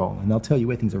things are wrong, and they'll tell you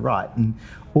where things are right, and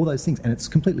all those things. And it's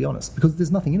completely honest, because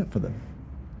there's nothing in it for them.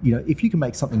 If you can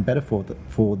make something better for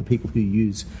the people who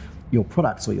use your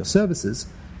products or your services,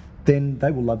 then they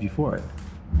will love you for it.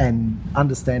 And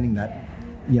understanding that,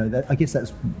 I guess that's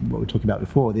what we were talking about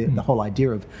before, the whole idea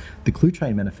of the Clue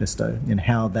Train Manifesto and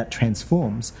how that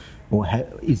transforms or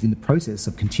is in the process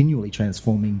of continually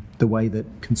transforming the way that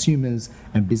consumers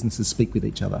and businesses speak with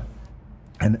each other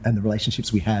and the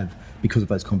relationships we have because of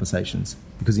those conversations.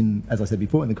 Because as I said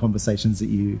before, in the conversations that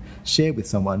you share with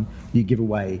someone, you give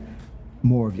away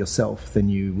more of yourself than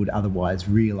you would otherwise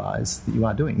realise that you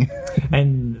are doing.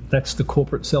 And that's the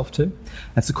corporate self too?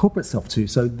 That's the corporate self too.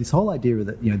 So this whole idea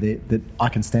that that I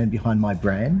can stand behind my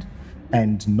brand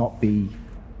and not be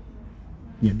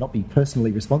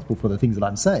personally responsible for the things that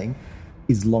I'm saying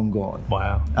is long gone.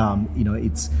 Wow.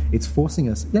 It's forcing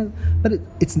us, but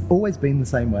it's always been the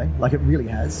same way. Like, it really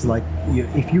has. Like,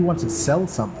 if you want to sell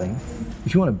something,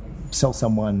 if you want to sell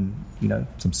someone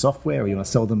some software, or you want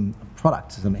to sell them a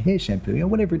product, some hair shampoo,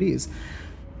 whatever it is,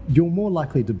 you're more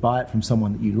likely to buy it from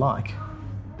someone that you like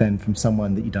than from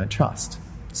someone that you don't trust.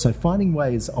 So finding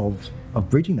ways of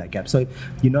bridging that gap. So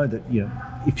that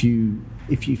if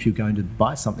you're going to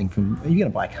buy something you're going to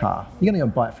buy a car, you're going to go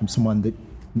and buy it from someone that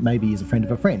maybe is a friend of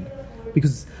a friend,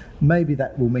 because maybe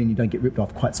that will mean you don't get ripped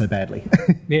off quite so badly.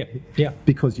 Yeah.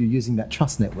 Because you're using that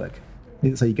trust network.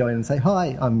 So you go in and say,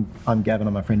 "Hi, I'm Gavin.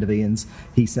 I'm a friend of Ian's.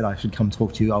 He said I should come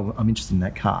talk to you. I'm interested in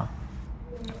that car."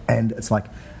 And it's like,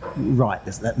 right,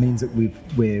 that means that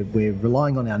we're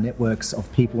relying on our networks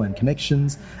of people and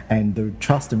connections and the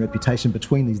trust and reputation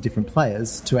between these different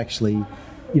players to actually,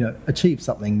 achieve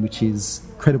something which is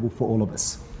credible for all of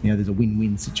us. There's a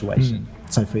win-win situation.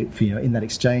 So for in that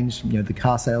exchange, the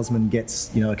car salesman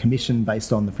gets a commission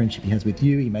based on the friendship he has with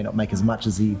you. He may not make as much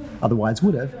as he otherwise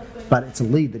would have, but it's a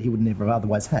lead that he would never have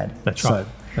otherwise had. That's right.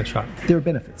 That's right. There are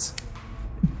benefits.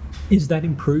 Is that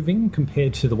improving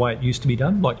compared to the way it used to be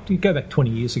done? Like, you go back 20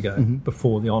 years ago,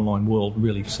 before the online world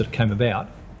really sort of came about.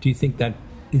 Do you think that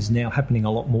is now happening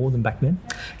a lot more than back then?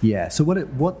 Yeah. So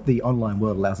what the online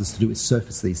world allows us to do is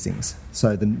surface these things.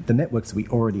 So the networks that we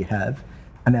already have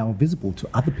are now visible to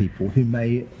other people who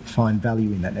may find value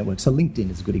in that network. So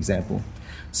LinkedIn is a good example.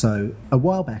 So a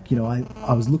while back,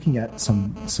 I was looking at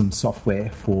some software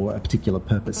for a particular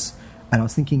purpose, and I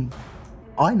was thinking,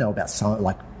 I know about some,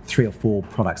 like 3 or 4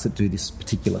 products that do this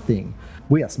particular thing.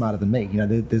 We are smarter than me.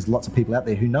 There's lots of people out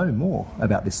there who know more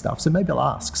about this stuff, so maybe I'll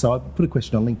ask. So I put a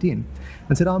question on LinkedIn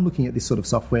and said, I'm looking at this sort of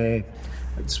software.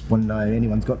 I just want to know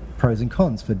anyone's got pros and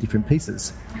cons for different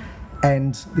pieces.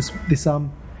 And this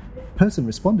person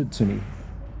responded to me,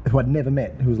 who I'd never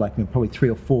met, who was like probably 3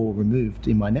 or 4 removed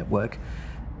in my network,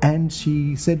 and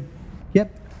she said,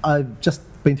 "Yep, I've just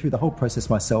been through the whole process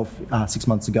myself 6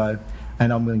 months ago,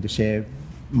 and I'm willing to share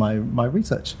my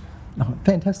research." Oh,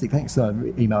 fantastic, thanks. So I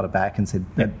emailed her back and said,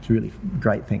 "That's really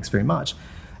great, thanks very much."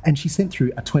 And she sent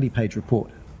through a 20-page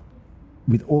report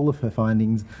with all of her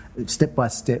findings,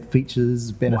 step-by-step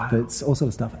features, benefits, all sort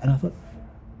of stuff. And I thought,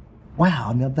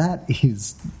 wow, now that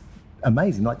is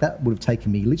amazing. Like, that would have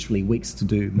taken me literally weeks to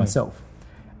do myself,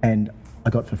 and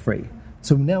I got it for free.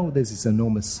 So now there's this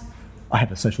enormous, I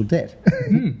have a social debt,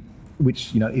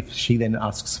 which, if she then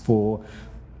asks for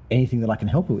anything that I can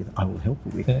help her with, I will help her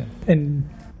with. Yeah. And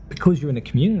because you're in a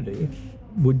community,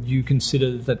 would you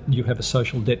consider that you have a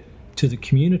social debt to the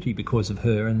community because of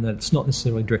her, and that it's not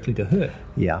necessarily directly to her?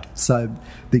 Yeah. So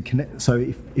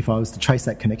if I was to trace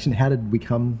that connection, how did we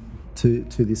come to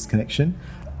this connection?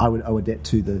 I would owe a debt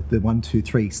to the 1, 2,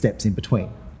 3 steps in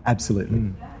between.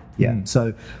 Absolutely. Yeah.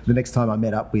 So the next time I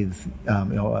met up with,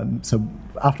 so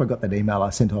after I got that email,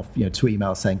 I sent off 2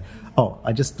 emails saying, "Oh,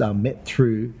 I just met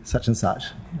through such and such,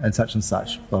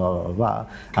 blah blah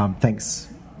blah. Thanks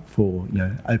for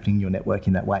opening your network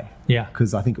in that way." Yeah.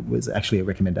 Because I think it was actually a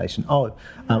recommendation.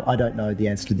 I don't know the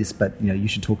answer to this, but you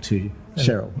should talk to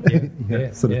Cheryl.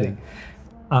 Sort of thing.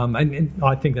 And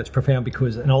I think that's profound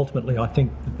because, and ultimately, I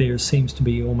think that there seems to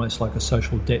be almost like a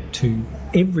social debt to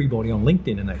everybody on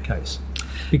LinkedIn in that case,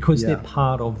 because they're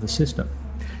part of the system.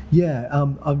 Yeah,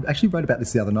 I actually wrote about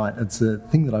this the other night. It's a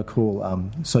thing that I call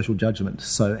social judgment.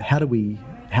 So how do we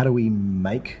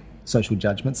make social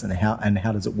judgments, and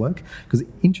how does it work? Because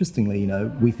interestingly,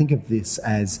 we think of this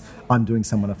as I'm doing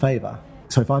someone a favour.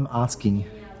 So if I'm asking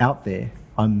out there,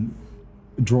 I'm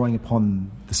drawing upon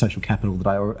the social capital that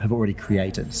I have already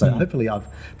created. So hopefully I've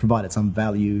provided some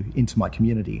value into my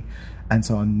community, and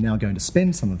so I'm now going to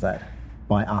spend some of that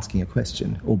by asking a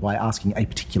question or by asking a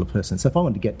particular person. So if I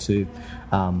wanted to get to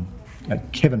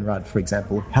Kevin Rudd, for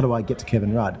example, how do I get to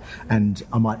Kevin Rudd? And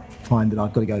I might find that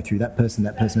I've got to go through that person,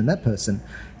 and that person.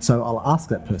 So I'll ask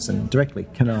that person directly,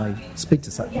 can I speak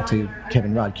to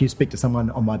Kevin Rudd? Can you speak to someone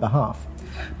on my behalf?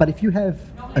 But if you have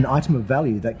an item of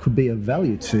value that could be of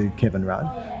value to Kevin Rudd,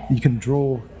 you can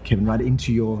draw Kevin Rudd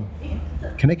into your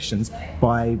connections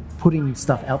by putting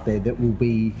stuff out there that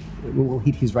will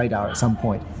hit his radar at some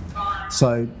point.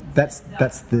 So that's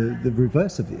the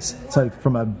reverse of this. So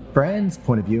from a brand's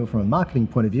point of view, or from a marketing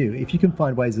point of view, if you can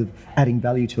find ways of adding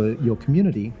value to your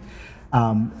community,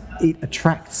 it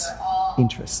attracts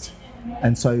interest.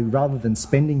 And so rather than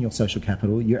spending your social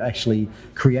capital, you're actually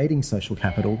creating social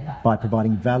capital by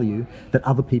providing value that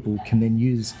other people can then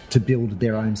use to build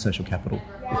their own social capital,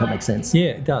 if that makes sense.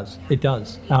 Yeah, it does. It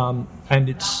does. And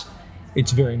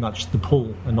it's very much the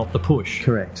pull and not the push.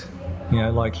 Correct.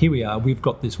 Like here we are, we've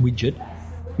got this widget,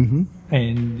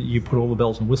 and you put all the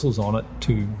bells and whistles on it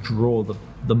to draw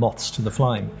the moths to the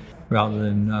flame, rather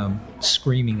than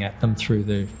screaming at them through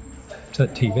the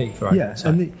TV.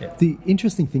 The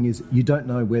interesting thing is you don't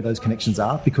know where those connections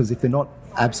are, because if they're not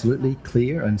absolutely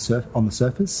clear and on the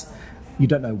surface, you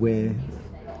don't know where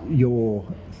your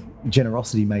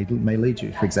generosity may lead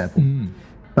you, for example.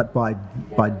 But by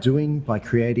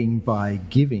creating, by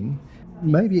giving,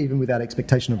 maybe even without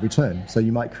expectation of return. So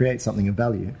you might create something of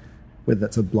value, whether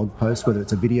that's a blog post, whether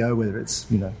it's a video, whether it's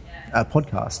a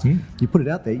podcast. You put it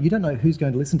out there, you don't know who's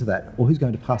going to listen to that or who's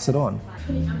going to pass it on.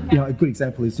 A good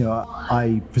example is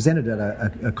I presented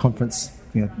at a conference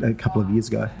a couple of years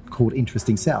ago called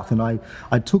Interesting South, and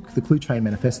I took the Clue Train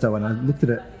Manifesto and I looked at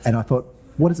it and I thought,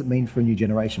 what does it mean for a new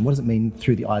generation? What does it mean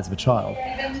through the eyes of a child?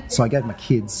 So I gave my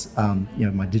kids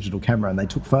my digital camera, and they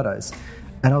took photos.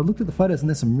 And I looked at the photos, and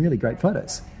there's some really great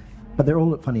photos, but they're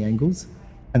all at funny angles,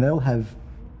 and they all have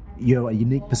a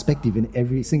unique perspective in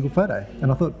every single photo.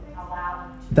 And I thought,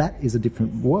 that is a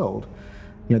different world.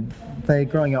 They're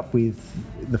growing up with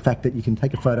the fact that you can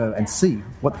take a photo and see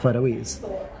what the photo is.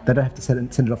 They don't have to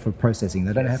send it off for processing.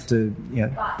 They don't have to,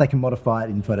 they can modify it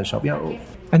in Photoshop.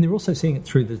 And they're also seeing it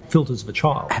through the filters of a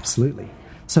child. Absolutely.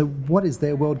 So what is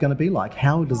their world going to be like?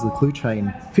 How does the Clue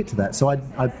Train fit to that? So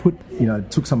I put,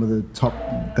 took some of the top,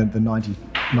 the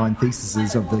 99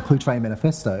 theses of the Clue Train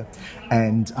Manifesto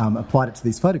and applied it to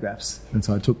these photographs. And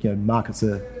so I took, markets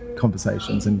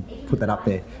conversations and put that up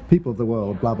there. People of the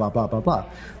world, blah, blah, blah, blah, blah.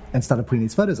 And started putting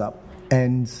these photos up.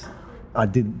 And I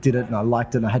did it, and I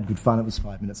liked it, and I had good fun. It was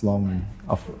 5 minutes long, and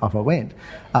off I went.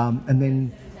 And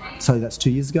then, so that's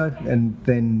 2 years ago. And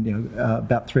then,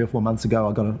 about 3 or 4 months ago,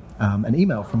 I got an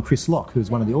email from Chris Locke,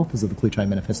 who's one of the authors of the Clue Train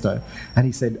Manifesto. And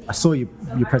he said, I saw your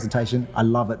presentation. I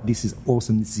love it. This is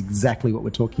awesome. This is exactly what we're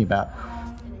talking about.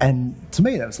 And to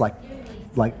me, that was like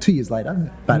 2 years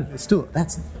later, but still,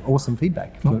 that's awesome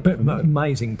feedback.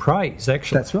 Amazing praise,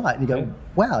 actually. That's right. And you go,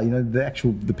 wow,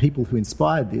 the people who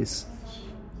inspired this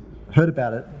heard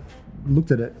about it,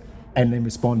 looked at it, and then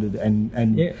responded and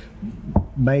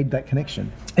made that connection.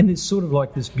 And there's sort of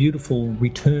like this beautiful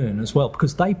return as well,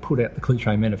 because they put out the Clue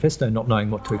Train Manifesto not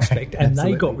knowing what to expect, and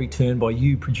they got returned by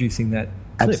you producing that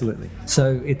clip. Absolutely.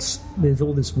 So there's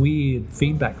all this weird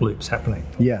feedback loops happening.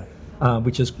 Yeah.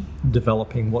 which is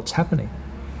developing what's happening.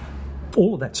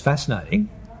 All of that's fascinating,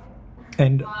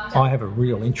 and I have a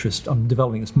real interest. I'm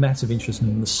developing this massive interest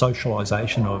in the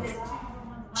socialisation of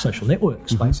social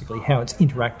networks, basically, how it's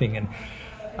interacting, and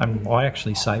I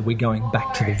actually say we're going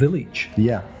back to the village.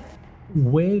 Yeah.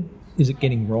 Where is it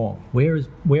getting wrong? Where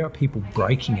are people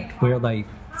breaking it? Where are they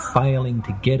failing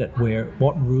to get it?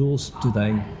 What rules do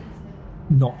they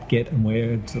not get, and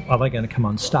where are they going to come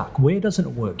unstuck? Where doesn't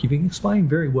it work? You've been explaining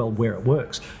very well where it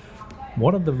works.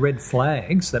 What are the red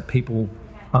flags that people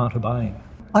aren't obeying?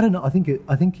 I don't know. I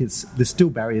think there's still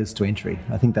barriers to entry.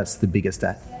 I think that's the biggest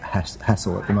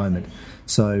hassle at the moment.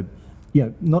 So,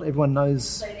 not everyone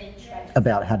knows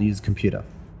about how to use a computer.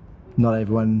 Not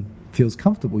everyone feels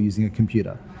comfortable using a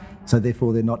computer. So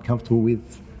therefore they're not comfortable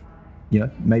with,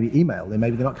 maybe email.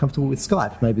 Maybe they're not comfortable with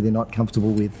Skype. Maybe they're not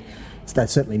comfortable with, they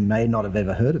certainly may not have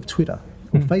ever heard of Twitter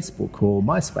or Facebook or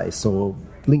MySpace or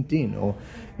LinkedIn or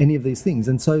any of these things.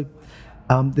 And so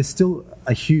there's still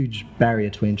a huge barrier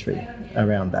to entry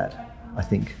around that, I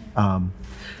think.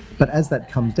 But as that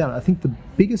comes down, I think the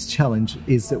biggest challenge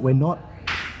is that we're not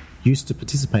used to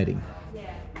participating.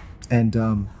 And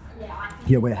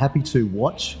we're happy to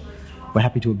watch, we're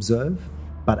happy to observe,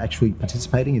 but actually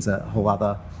participating is a whole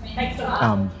other,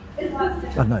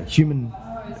 human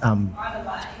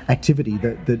activity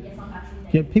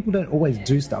that people don't always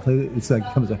do stuff. It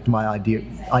comes back to my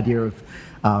idea of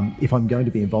if I'm going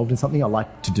to be involved in something, I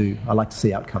like to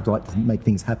see outcomes, I like to make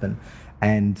things happen,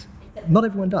 and not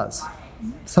everyone does.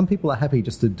 Some people are happy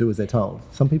just to do as they're told.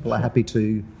 Some people are happy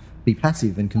to be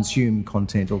passive and consume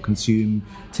content or consume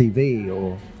TV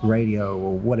or radio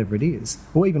or whatever it is,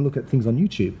 or even look at things on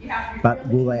YouTube. But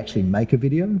will they actually make a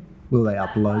video? Will they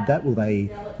upload that? Will they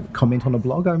comment on a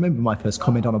blog? I remember my first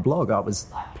comment on a blog. I was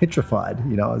petrified.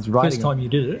 I was writing. First time you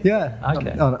did it? Yeah.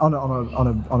 Okay.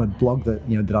 On a blog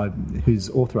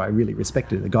whose author I really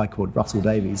respected, a guy called Russell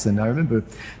Davies, and I remember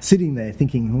sitting there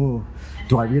thinking, "Oh,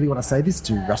 do I really want to say this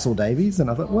to Russell Davies?" And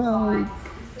I thought, well,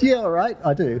 yeah, all right,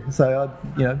 I do. So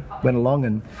I, went along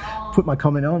and put my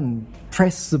comment on and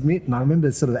press submit, and I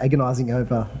remember sort of agonising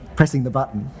over pressing the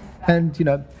button. And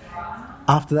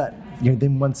after that,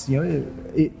 then once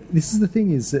this is the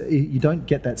thing, is that you don't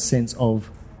get that sense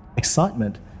of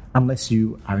excitement unless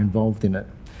you are involved in it,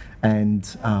 and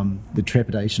the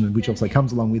trepidation, which also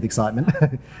comes along with excitement.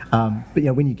 But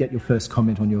when you get your first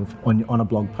comment on a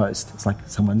blog post, it's like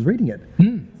someone's reading it.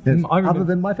 Other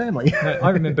than my family. I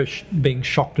remember being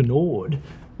shocked and awed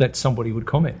that somebody would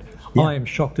comment. Yeah. I am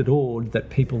shocked and awed that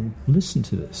people listen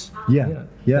to this. Yeah.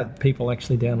 That people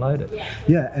actually download it.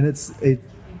 Yeah, and it's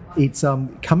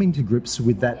coming to grips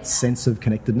with that sense of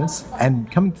connectedness,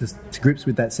 and coming to grips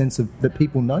with that sense of that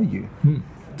people know you,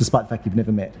 despite the fact you've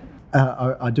never met.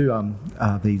 I do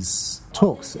these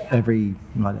talks every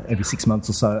 6 months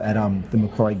or so at the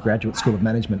Macquarie Graduate School of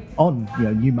Management on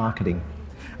new marketing.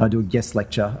 I do a guest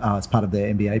lecture as part of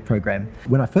their MBA program.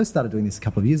 When I first started doing this a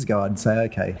couple of years ago, I'd say,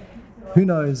 okay, who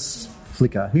knows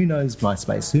Flickr? Who knows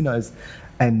MySpace? Who knows?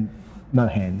 And no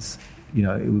hands. It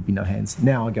would be no hands.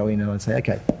 Now I go in and I say,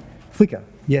 okay, Flickr,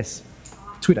 yes.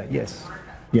 Twitter, yes.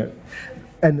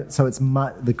 And so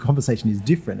the conversation is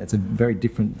different. It's a very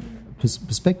different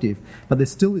perspective, but there's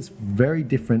still this very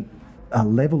different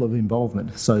level of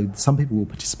involvement. So some people will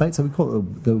participate. So we call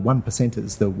it the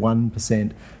 1%ers, the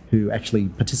 1% who actually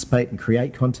participate and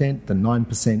create content, the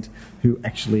 9% who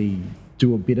actually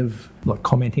do a bit of like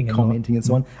commenting and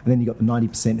so on, and then you've got the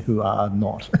 90% who are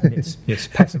not. Yes,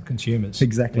 passive consumers.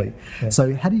 Exactly. Yeah.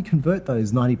 So how do you convert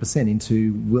those 90%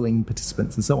 into willing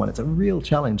participants and so on? It's a real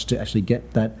challenge to actually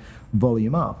get that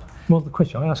volume up. Well, the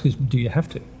question I ask is, do you have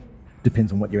to?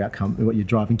 Depends on what your outcome, what you're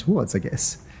driving towards, I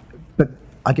guess. But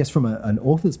I guess from an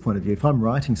author's point of view, if I'm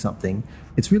writing something,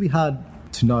 it's really hard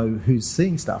to know who's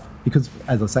seeing stuff, because,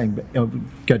 as I was saying,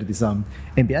 go to this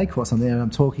MBA course, I'm there and I'm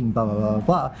talking, blah, blah, blah,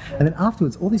 blah. And then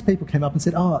afterwards, all these people came up and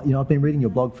said, I've been reading your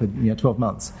blog for 12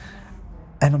 months.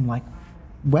 And I'm like,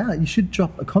 wow, you should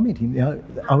drop a comment.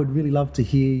 I would really love to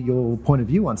hear your point of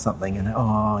view on something. And,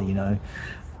 I'm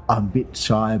a bit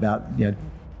shy about,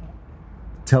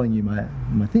 telling you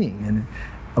my thing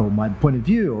or my point of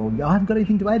view, or I haven't got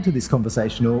anything to add to this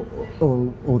conversation,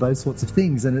 or those sorts of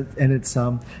things. And it's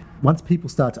once people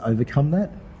start to overcome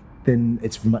that, then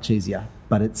it's much easier.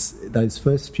 But it's those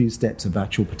first few steps of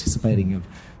actual participating, of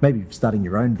maybe starting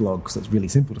your own blog, because it's really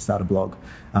simple to start a blog,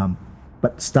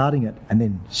 but starting it and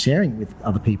then sharing it with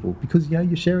other people, because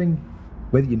you're sharing,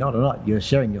 whether you're not or not, you're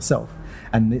sharing yourself.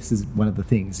 And this is one of the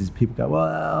things, is people go,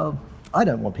 well, I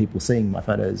don't want people seeing my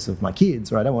photos of my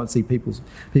kids, or I don't want to see people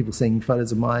seeing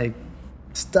photos of my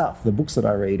stuff, the books that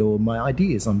I read, or my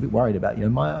ideas I'm a bit worried about.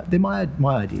 They're my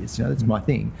ideas. That's my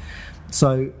thing.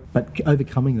 So, but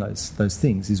overcoming those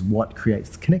things is what creates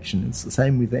the connection. It's the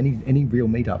same with any real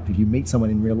meetup. If you meet someone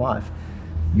in real life,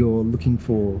 you're looking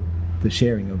for the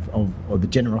sharing of the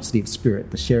generosity of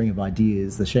spirit, the sharing of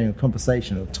ideas, the sharing of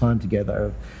conversation, of time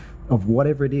together, of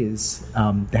whatever it is.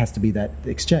 There has to be that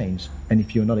exchange. And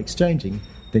if you're not exchanging,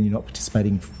 then you're not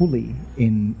participating fully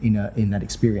in that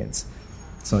experience.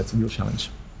 So it's a real challenge.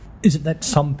 Is it that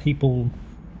some people,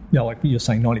 like you're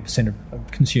saying 90%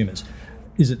 of consumers,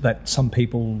 is it that some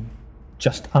people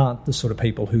just aren't the sort of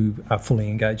people who are fully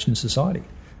engaged in society?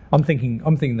 I'm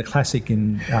thinking the classic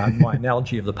in my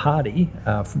analogy of the party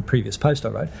from previous post I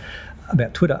wrote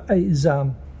about Twitter is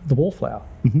the wallflower.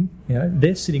 Mm-hmm.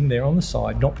 They're sitting there on the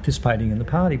side, not participating in the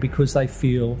party because they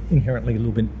feel inherently a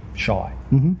little bit shy.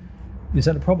 Mm-hmm. Is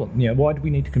that a problem? Why do we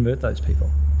need to convert those people?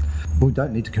 Well, we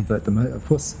don't need to convert them. Of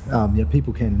course,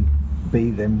 people can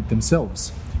be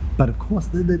themselves, but of course,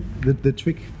 the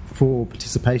trick for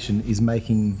participation is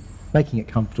making it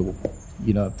comfortable.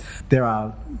 There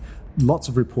are lots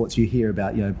of reports you hear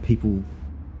about people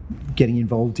getting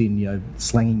involved in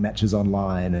slanging matches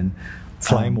online and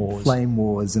flame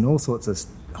wars and all sorts of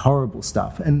horrible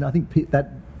stuff. And I think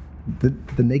that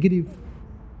the negative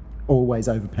always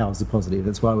overpowers the positive.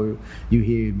 That's why you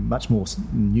hear much more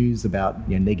news about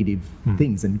negative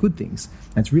things than good things.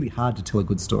 And it's really hard to tell a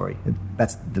good story.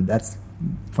 That's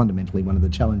fundamentally one of the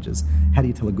challenges. How do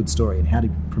you tell a good story, and how do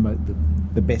you promote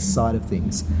the best side of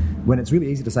things when it's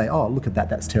really easy to say, oh, look at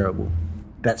that's terrible.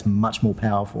 That's much more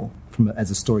powerful as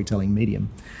a storytelling medium.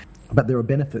 But there are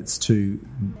benefits to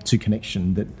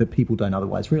connection that people don't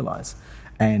otherwise realise.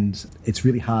 And it's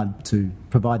really hard to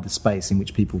provide the space in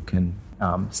which people can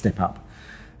step up.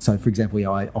 So, for example,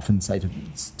 I often say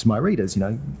to my readers,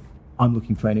 I'm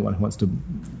looking for anyone who wants to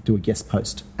do a guest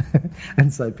post.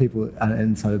 and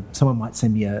so someone might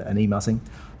send me an email saying,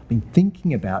 I've been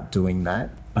thinking about doing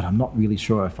that, but I'm not really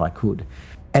sure if I could.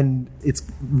 And it's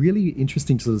really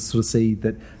interesting to sort of see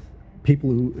that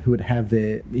people who would have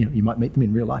their, you might meet them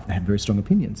in real life, they have very strong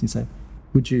opinions. You say,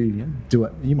 would you do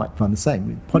it? You might find the same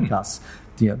with podcasts.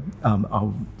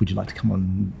 Would you like to come on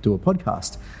and do a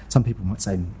podcast? Some people might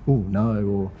say, oh,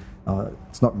 no, or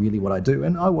it's not really what I do.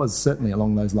 And I was certainly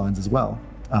along those lines as well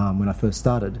when I first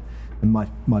started. And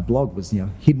my blog was,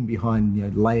 hidden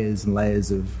behind, layers and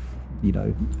layers of,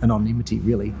 anonymity,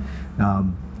 really.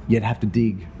 You'd have to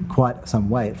dig quite some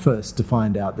way at first to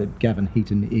find out that Gavin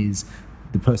Heaton is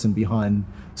the person behind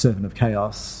Servant of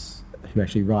Chaos, who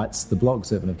actually writes the blog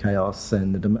Servant of Chaos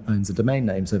and owns the domain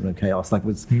name Servant of Chaos.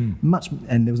 Much,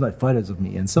 and there was no photos of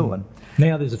me and so on.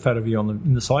 Now there's a photo of you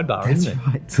in the sidebar, That's isn't there?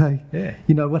 Right. So,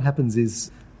 yeah. What happens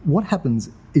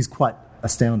is quite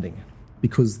astounding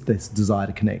because there's desire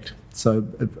to connect. So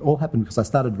it all happened because I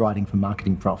started writing for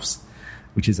Marketing Profs,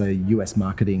 which is a US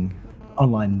marketing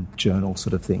online journal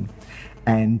sort of thing.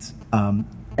 And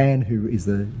Anne, who is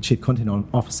the Chief Content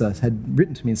Officer, had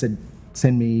written to me and said,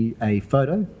 send me a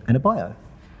photo and a bio.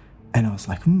 And I was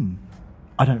like,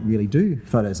 I don't really do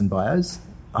photos and bios.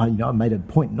 I made a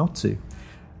point not to.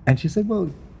 And she said,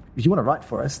 well, if you want to write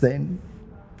for us, then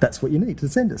that's what you need to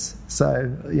send us.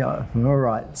 So, all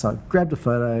right. So I grabbed a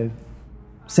photo,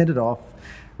 sent it off,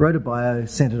 wrote a bio,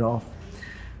 sent it off,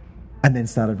 and then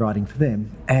started writing for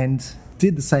them. And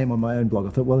did the same on my own blog. I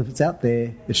thought, well, if it's out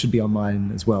there, it should be on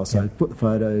mine as well. So I put the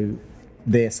photo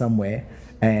there somewhere,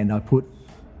 and I put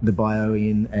the bio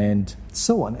in and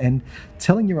so on. And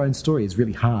telling your own story is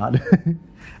really hard.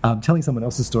 Telling someone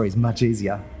else's story is much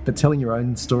easier, but telling your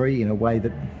own story in a way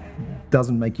that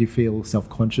doesn't make you feel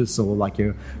self-conscious or like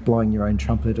you're blowing your own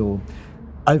trumpet or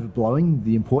overblowing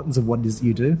the importance of what it is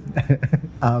you do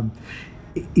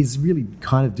is really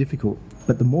kind of difficult.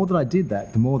 But the more that I did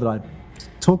that, the more that I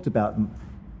talked about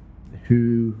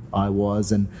who I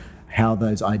was and how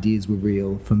those ideas were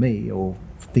real for me or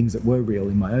things that were real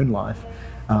in my own life,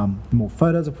 the more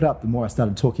photos I put up, the more I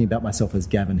started talking about myself as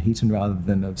Gavin Heaton rather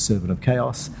than a Servant of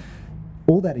Chaos.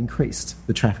 All that increased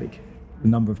the traffic, the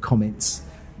number of comments,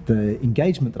 the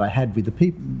engagement that I had with the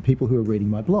people who were reading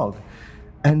my blog.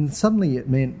 And suddenly it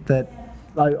meant that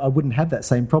I wouldn't have that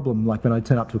same problem like when I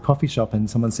turn up to a coffee shop and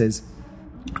someone says,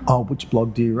 oh, which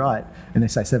blog do you write? And they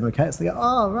say Servant of Chaos. They go,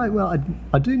 oh, right, well,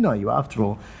 I do know you after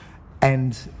all.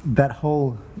 And that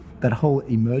whole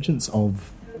emergence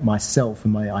of myself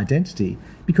and my identity,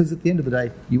 because at the end of the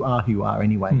day, you are who you are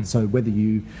anyway. So whether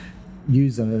you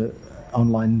use an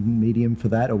online medium for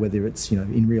that or whether it's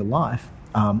in real life,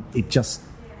 it's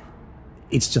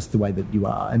just the way that you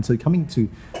are. And so coming to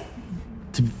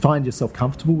to find yourself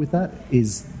comfortable with that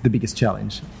is the biggest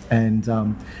challenge. And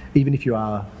even if you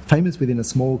are famous within a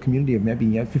small community of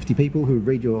maybe 50 people who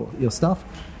read your stuff,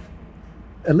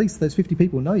 at least those 50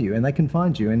 people know you and they can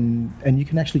find you, and you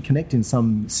can actually connect in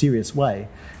some serious way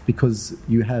because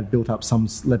you have built up some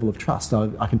level of trust.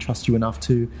 I can trust you enough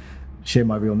to share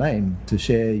my real name, to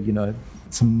share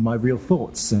some of my real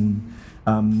thoughts, and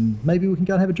maybe we can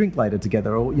go and have a drink later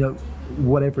together, or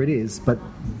whatever it is. But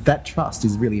that trust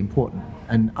is really important,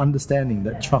 and understanding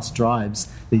that trust drives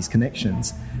these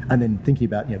connections, and then thinking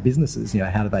about businesses,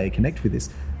 how do they connect with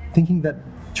this, thinking that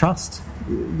trust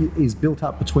is built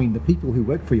up between the people who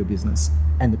work for your business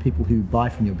and the people who buy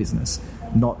from your business,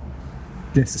 not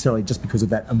necessarily just because of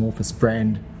that amorphous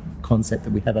brand concept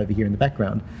that we have over here in the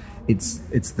background. It's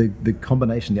the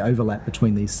combination, the overlap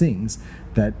between these things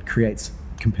that creates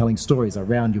compelling stories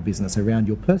around your business, around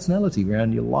your personality,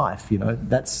 around your life.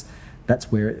 That's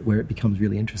where it becomes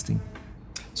really interesting.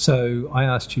 So I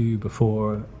asked you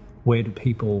before, where do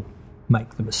people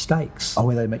make the mistakes? Oh,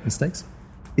 where they make mistakes?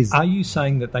 Are you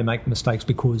saying that they make mistakes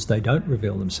because they don't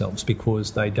reveal themselves,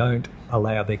 because they don't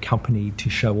allow their company to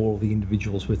show all the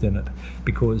individuals within it,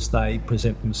 because they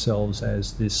present themselves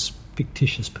as this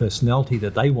fictitious personality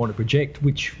that they want to project,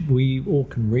 which we all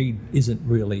can read isn't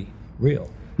really real?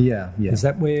 Yeah. Is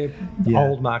that where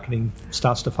old marketing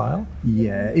starts to fail?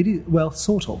 Yeah, it is. Well,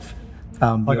 sort of.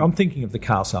 I'm thinking of the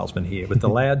car salesman here with the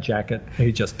loud jacket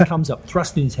who just comes up,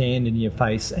 thrusting his hand in your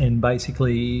face, and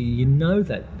basically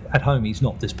that at home he's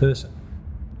not this person.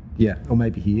 Yeah, or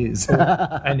maybe he is.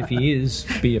 And if he is,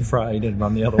 be afraid and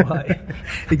run the other way.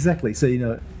 Exactly. So,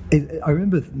 I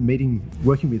remember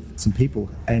working with some people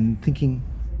and thinking,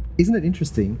 isn't it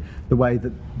interesting the way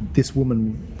that this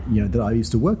woman, that I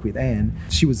used to work with, Anne,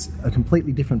 she was a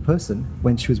completely different person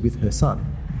when she was with her son.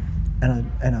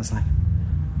 And I was like,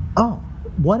 oh,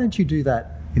 why don't you do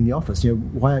that in the office?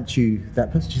 Why aren't you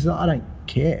that person? She said, I don't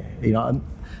care.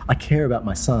 I care about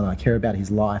my son. I care about his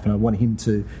life, and I want him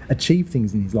to achieve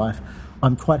things in his life.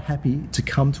 I'm quite happy to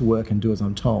come to work and do as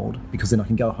I'm told, because then I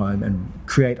can go home and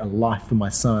create a life for my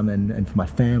son and for my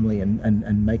family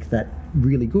and make that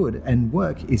really good. And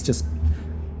work is just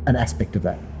an aspect of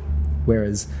that.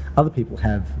 Whereas other people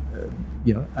have,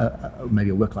 maybe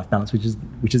a work-life balance,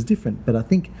 which is different. But I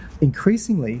think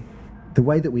increasingly, the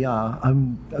way that we are,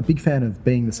 I'm a big fan of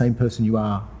being the same person you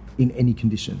are in any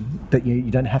condition. That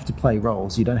you don't have to play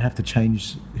roles, you don't have to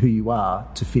change who you are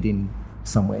to fit in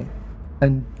somewhere.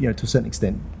 And to a certain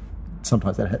extent,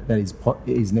 sometimes that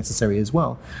is necessary as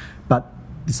well. But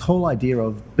this whole idea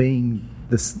of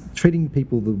treating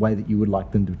people the way that you would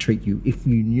like them to treat you, if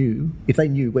they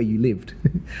knew where you lived.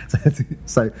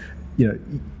 so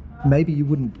maybe you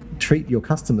wouldn't treat your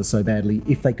customers so badly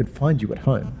if they could find you at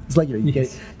home. It's like you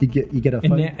get a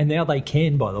phone. And now they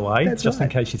can, by the way, That's just right.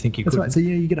 in case you think you That's couldn't. right. So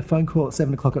you get a phone call at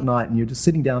 7:00 at night, and you're just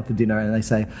sitting down for dinner, and they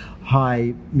say,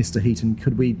 "Hi, Mr. Heaton,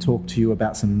 could we talk to you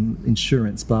about some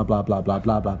insurance? Blah blah blah blah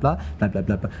blah blah blah blah blah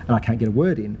blah blah." And I can't get a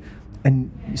word in,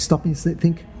 and you stop and you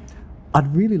think,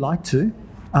 "I'd really like to,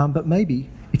 but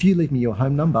maybe." If you leave me your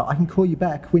home number, I can call you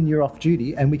back when you're off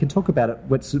duty, and we can talk about it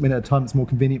when at a time that's more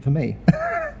convenient for me.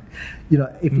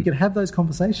 If we could have those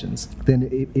conversations, then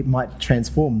it might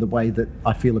transform the way that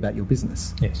I feel about your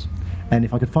business. Yes. And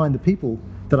if I could find the people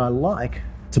that I like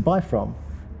to buy from,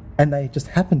 and they just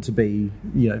happen to be,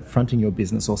 fronting your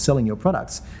business or selling your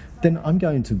products, then I'm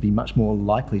going to be much more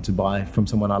likely to buy from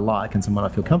someone I like and someone I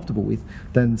feel comfortable with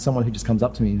than someone who just comes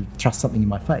up to me and thrusts something in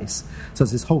my face. So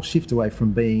it's this whole shift away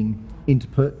from being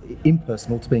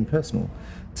impersonal to being personal,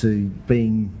 to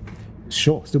being,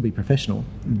 still be professional,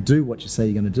 do what you say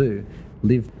you're going to do,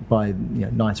 live by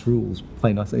nice rules,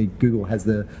 play nice. Google has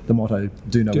the motto,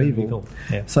 do no evil.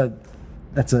 Yeah. So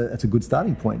that's a good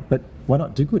starting point, but why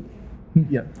not do good?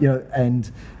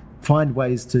 And find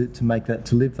ways to make that,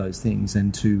 to live those things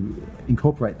and to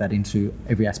incorporate that into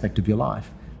every aspect of your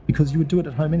life, because you would do it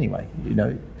at home anyway.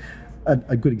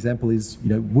 A good example is,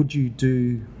 would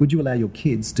you allow your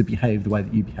kids to behave the way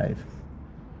that you behave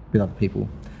with other people?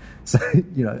 So,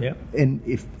 and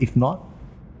if not,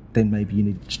 then maybe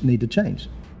you need to change.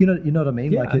 You know what I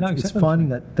mean? Yeah, like I know exactly. It's finding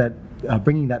that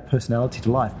bringing that personality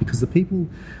to life, because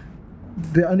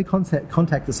the only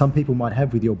contact that some people might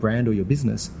have with your brand or your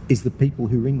business is the people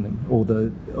who ring them, or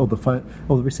the phone,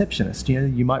 or the receptionist.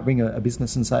 You might ring a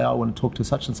business and say, I want to talk to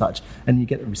such and such, and you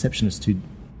get a receptionist who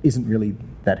isn't really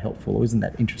that helpful, or isn't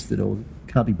that interested, or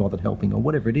can't be bothered helping, or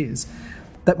whatever it is.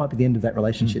 That might be the end of that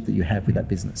relationship that you have with that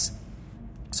business.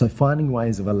 So finding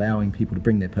ways of allowing people to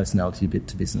bring their personality a bit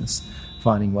to business,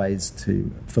 finding ways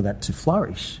for that to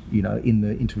flourish, in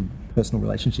the interpersonal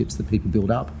relationships that people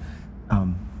build up,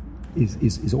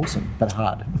 is awesome, but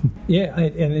hard. Yeah,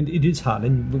 and it is hard.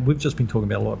 And we've just been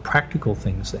talking about a lot of practical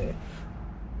things there.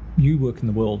 You work in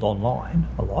the world online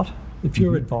a lot. If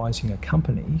you're advising a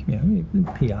company,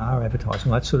 PR,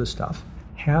 advertising, that sort of stuff,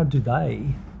 how do they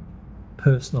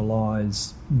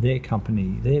personalise their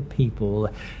company, their people,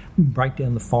 break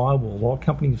down the firewall? A lot of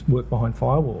companies work behind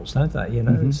firewalls, don't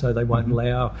they? So they won't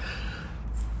allow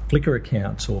Flickr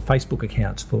accounts or Facebook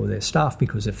accounts for their staff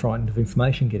because they're frightened of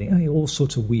information getting. All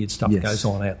sorts of weird stuff goes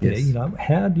on out there.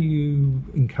 How do you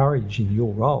encourage in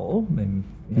your role and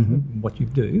what you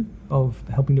do of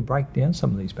helping to break down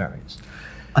some of these barriers?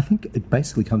 I think it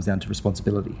basically comes down to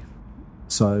responsibility,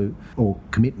 or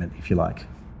commitment, if you like.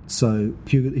 So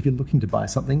if you're looking to buy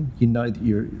something, you know that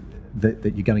you're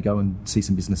going to go and see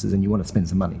some businesses and you want to spend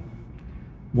some money.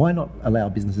 Why not allow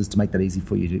businesses to make that easy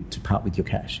for you to part with your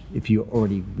cash? If you're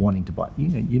already wanting to buy,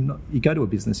 you go to a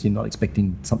business, you're not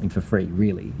expecting something for free,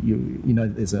 really. You know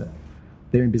that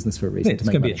they're in business for a reason. It's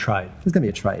going to be a trade. It's going to be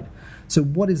a trade. So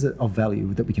what is it of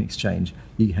value that we can exchange?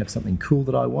 You have something cool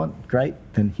that I want, great,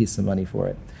 then here's some money for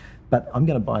it. But I'm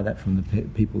going to buy that from the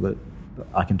people that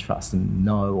I can trust and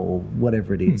know, or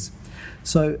whatever it is.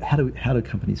 So how do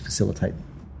companies facilitate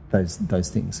those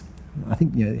things? I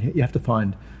think you have to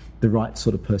find the right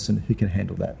sort of person who can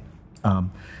handle that.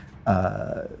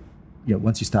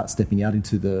 Once you start stepping out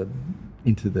into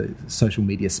the social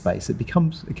media space, it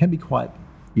can be quite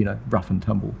rough and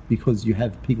tumble, because you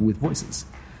have people with voices.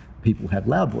 People have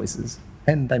loud voices,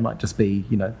 and they might just be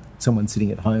someone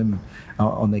sitting at home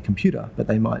on their computer, but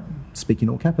they might speak in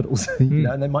all capitals.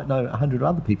 And they might know 100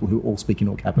 other people who all speak in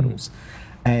all capitals,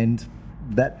 and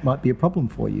that might be a problem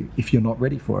for you if you're not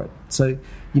ready for it. So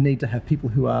you need to have people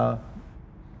who are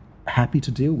happy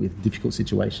to deal with difficult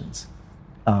situations.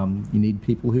 You need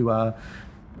people who are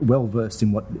well versed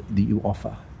in what you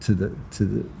offer to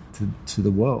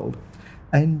the world.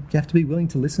 And you have to be willing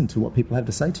to listen to what people have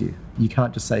to say to you. You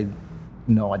can't just say,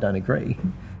 no, I don't agree.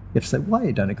 You have to say why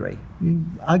you don't agree. You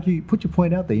argue, put your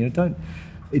point out there.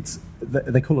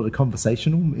 They call it a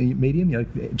conversational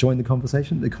medium. Join the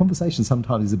conversation. The conversation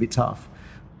sometimes is a bit tough,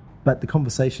 but the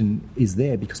conversation is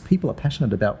there because people are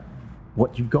passionate about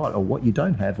what you've got or what you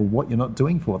don't have or what you're not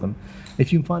doing for them.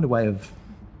 If you can find a way of,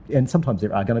 and sometimes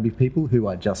there are going to be people who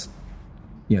are just,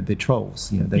 they're trolls.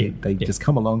 They just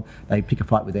come along, they pick a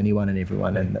fight with anyone and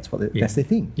everyone, and that's that's their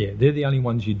thing. Yeah, they're the only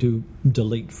ones you do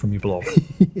delete from your blog.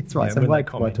 It's right. So why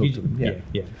talk to them?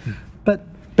 Yeah. But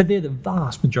they're the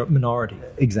vast minority.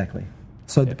 Exactly.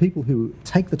 So the people who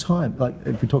take the time, like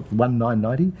if we talk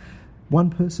 1990, one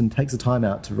person takes the time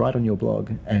out to write on your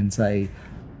blog and say,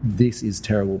 this is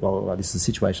terrible, blah, blah, blah, this is the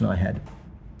situation I had.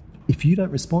 If you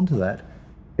don't respond to that,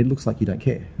 it looks like you don't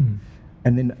care.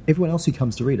 And then everyone else who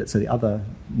comes to read it, so the other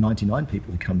 99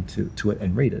 people who come to it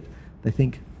and read it, they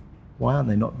think, why aren't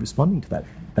they not responding to that?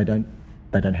 They don't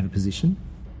have a position.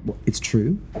 Well, it's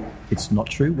true. It's not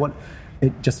true.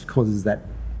 It just causes that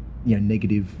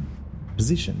negative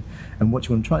position. And what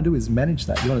you want to try and do is manage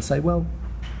that. You want to say, well,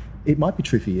 it might be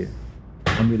true for you.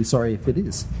 I'm really sorry if it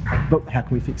is. But how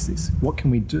can we fix this? What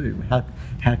can we do? How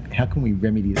can we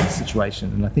remedy this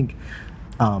situation? And I think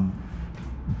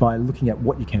by looking at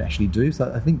what you can actually do.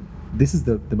 So I think this is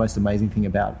the most amazing thing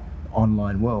about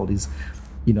online world is,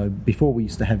 before we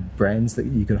used to have brands that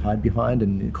you could hide behind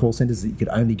and call centres that you could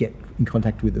only get in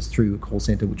contact with us through a call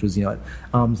centre, which was,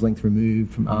 arm's length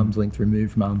removed from arm's length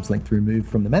removed from arm's length removed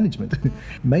from the management.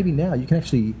 Maybe now you can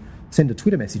actually send a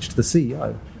Twitter message to the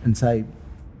CEO and say,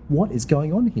 what is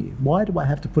going on here? Why do I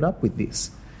have to put up with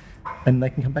this? And they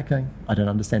can come back going, I don't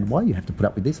understand why you have to put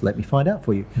up with this. Let me find out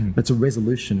for you. But it's a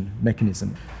resolution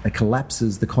mechanism. It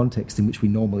collapses the context in which we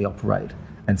normally operate.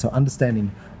 And so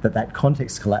understanding that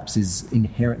context collapse is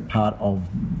inherent part of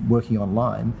working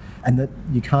online, and that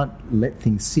you can't let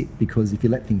things sit, because if you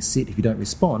let things sit, if you don't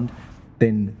respond,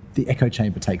 then the echo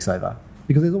chamber takes over.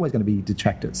 Because there's always going to be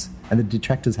detractors, and the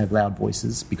detractors have loud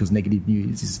voices because negative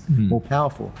news is more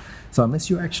powerful. So unless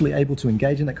you're actually able to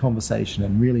engage in that conversation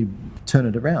and really turn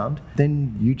it around,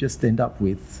 then you just end up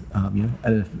with an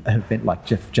event like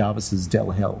Jeff Jarvis's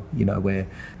Dell Hell, where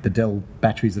the Dell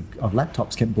batteries of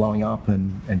laptops kept blowing up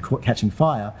and catching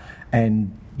fire,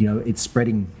 and it's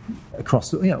spreading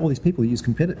across. All these people who use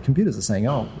computers are saying,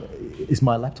 "Oh, is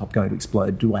my laptop going to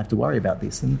explode? Do I have to worry about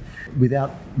this?" And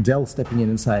without Dell stepping in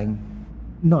and saying,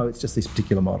 no, it's just this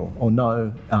particular model, or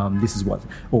no, this is what,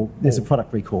 or there's a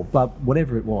product recall, but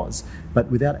whatever it was,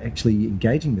 but without actually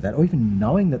engaging with that, or even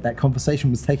knowing that conversation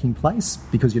was taking place,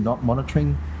 because you're not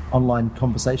monitoring online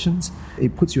conversations,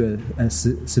 it puts you at a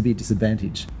severe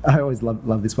disadvantage. I always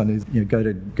love this one. Is go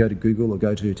to Google or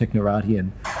go to Technorati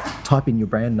and type in your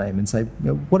brand name and say,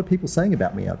 what are people saying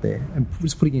about me out there? And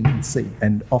just putting in and see.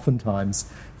 And oftentimes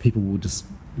people will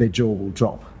their jaw will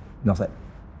drop. And I'll say,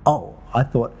 oh, I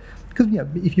thought, because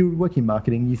if you're working in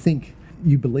marketing, you think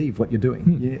you believe what you're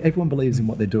doing. Everyone believes in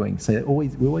what they're doing. So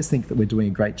we always think that we're doing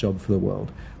a great job for the world.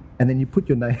 And then you put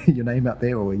your name out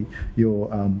there, or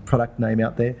your product name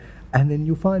out there, and then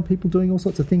you'll find people doing all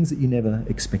sorts of things that you never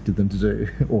expected them to do,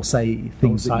 or say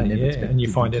things that you never expected them to do. And you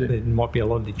find out there might be a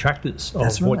lot of detractors of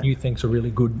That's right. what you think's a really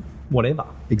good whatever.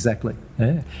 Exactly.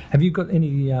 Yeah. Have you got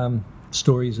any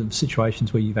stories of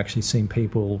situations where you've actually seen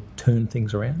people turn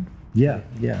things around? Yeah.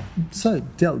 So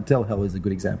Del Hell is a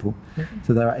good example.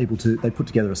 So they put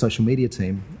together a social media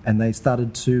team, and they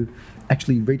started to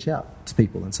actually reach out to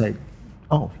people and say,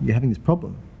 oh, you're having this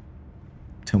problem.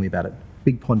 Tell me about it.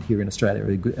 Big Pond here in Australia,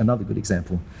 another good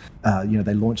example.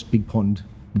 They launched the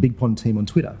Big Pond team on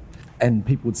Twitter, and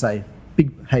people would say,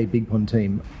 "Hey, Big Pond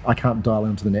team, I can't dial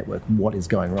into the network. What is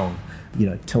going wrong?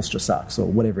 Telstra sucks," or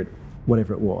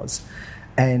whatever it was.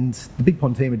 And the Big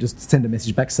Pond team would just send a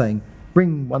message back saying,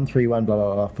 "Bring 131 blah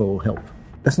blah blah for help."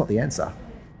 That's not the answer.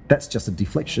 That's just a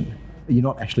deflection. You're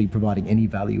not actually providing any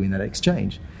value in that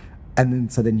exchange. And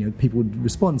then people would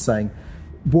respond saying,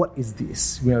 what is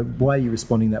this? Why are you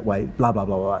responding that way? Blah, blah,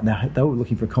 blah, blah. Now, they were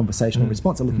looking for a conversational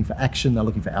response. They're looking for action. They're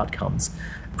looking for outcomes.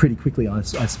 Pretty quickly, I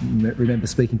remember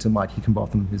speaking to Mike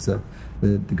Hickenbotham, who's the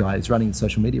guy who's running the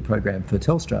social media program for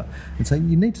Telstra, and saying,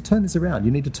 you need to turn this around.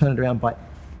 You need to turn it around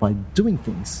by doing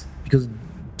things, because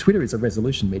Twitter is a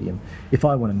resolution medium. If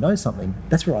I want to know something,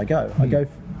 that's where I go.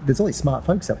 There's all these smart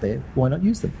folks out there. Why not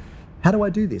use them? How do I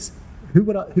do this? Who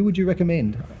would you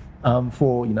recommend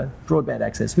for broadband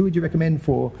access? Who would you recommend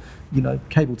for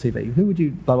cable TV? Who would you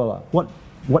blah blah blah?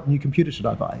 What new computer should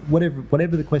I buy?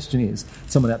 Whatever the question is,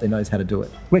 someone out there knows how to do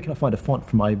it. Where can I find a font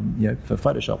for my for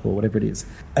Photoshop or whatever it is?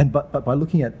 And but by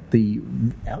looking at the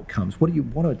outcomes, what do you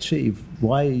want to achieve?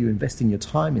 Why are you investing your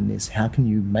time in this? How can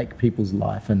you make people's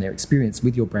life and their experience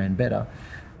with your brand better?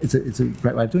 It's a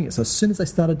great way of doing it. So as soon as they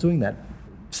started doing that,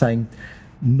 saying,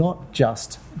 not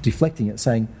just deflecting it,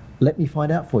 saying, let me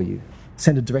find out for you.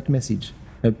 Send a direct message.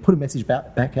 Put a message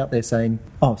back out there saying,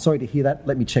 oh, sorry to hear that.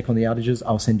 Let me check on the outages.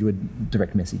 I'll send you a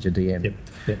direct message, a DM.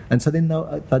 Yep. And so then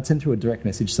they'd send through a direct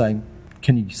message saying,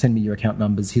 can you send me your account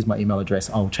numbers? Here's my email address.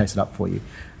 I'll chase it up for you.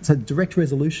 So direct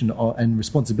resolution and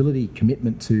responsibility,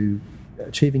 commitment to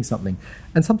achieving something.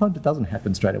 And sometimes it doesn't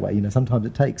happen straight away. Sometimes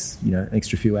it takes, an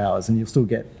extra few hours, and you'll still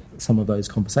get some of those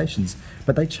conversations.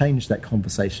 But they changed that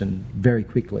conversation very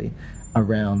quickly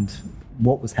around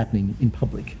what was happening in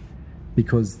public,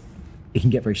 because it can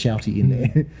get very shouty in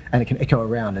there and it can echo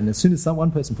around. And as soon as one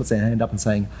person puts their hand up and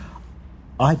saying,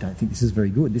 I don't think this is very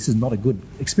good, this is not a good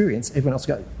experience, everyone else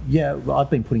goes, yeah, well, I've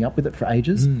been putting up with it for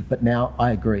ages, but now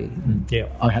I agree. Yeah,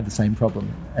 I have the same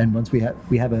problem. And once we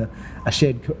have a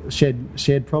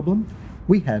shared problem,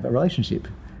 we have a relationship.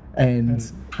 And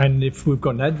if we've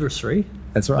got an adversary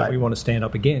that's right. that we want to stand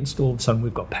up against, all of a sudden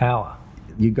we've got power.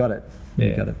 You got it.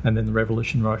 Yeah, got it. And then the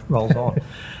revolution rolls on.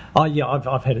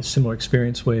 I've had a similar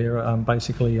experience where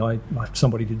basically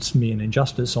somebody did me an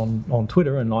injustice on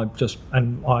Twitter, and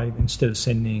I instead of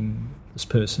sending this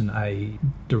person a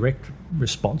direct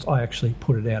response, I actually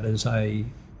put it out as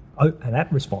an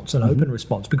at response, an open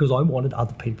response, because I wanted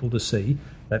other people to see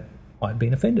that I'd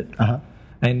been offended.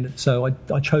 And so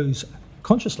I chose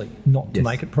consciously not to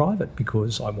make it private,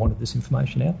 because I wanted this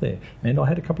information out there. And I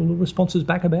had a couple of responses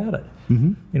back about it.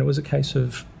 It was a case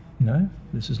of,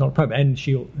 this is not appropriate. And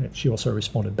she also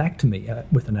responded back to me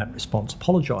with an at response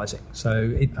apologising. So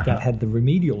that had the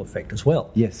remedial effect as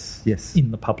well. Yes. In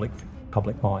the public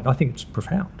mind. I think it's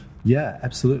profound. Yeah,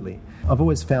 absolutely. I've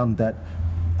always found that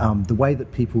the way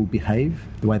that people behave,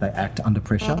 the way they act under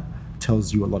pressure,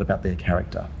 tells you a lot about their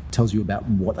character, tells you about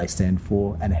what they stand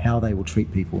for and how they will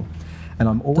treat people. And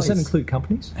I'm always... Does that include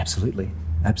companies? Absolutely.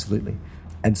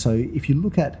 And so if you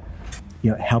look at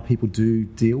how people do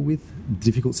deal with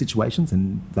difficult situations,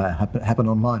 and they happen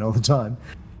online all the time,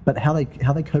 but how they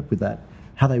cope with that,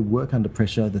 how they work under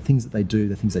pressure, the things that they do,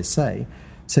 the things they say,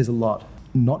 says a lot,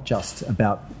 not just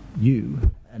about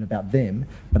you and about them,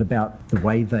 but about the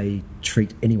way they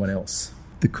treat anyone else.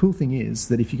 The cool thing is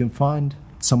that if you can find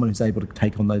someone who's able to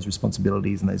take on those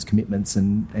responsibilities and those commitments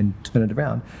and turn it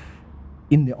around,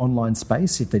 in the online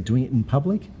space, if they're doing it in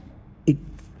public,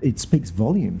 it speaks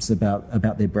volumes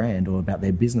about their brand or about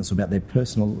their business or about their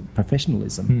personal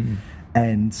professionalism.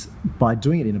 And by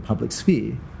doing it in a public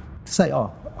sphere, to say,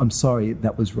 oh, I'm sorry,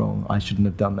 that was wrong, I shouldn't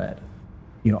have done that,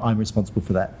 I'm responsible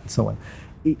for that, and so on.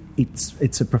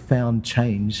 It's a profound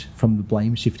change from the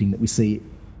blame shifting that we see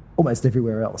almost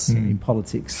everywhere else, in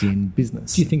politics, in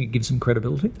business. Do you think it gives them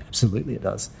credibility? Absolutely, it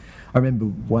does. I remember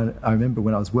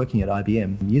when I was working at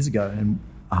IBM years ago, and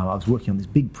I was working on this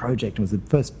big project. It was the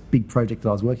first big project that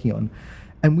I was working on,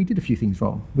 and we did a few things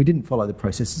wrong. We didn't follow the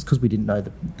processes because we didn't know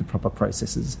the proper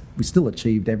processes. We still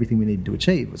achieved everything we needed to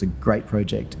achieve. It was a great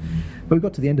project. But we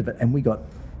got to the end of it, and we got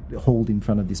hauled in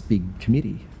front of this big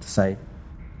committee to say,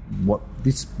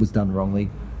 this was done wrongly.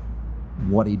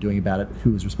 What are you doing about it?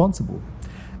 Who is responsible?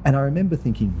 And I remember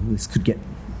thinking, well, this could get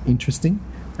interesting.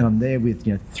 And I'm there with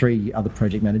 3 other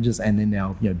project managers, and then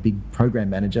our big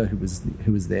program manager who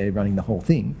was there running the whole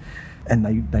thing, and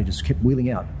they just kept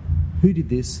wheeling out, who did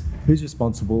this? Who's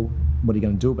responsible? What are you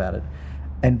going to do about it?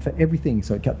 And for everything,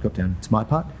 so it got down to my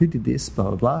part. Who did this? Blah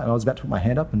blah blah. And I was about to put my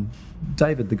hand up, and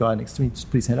David, the guy next to me,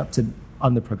 just put his hand up, said,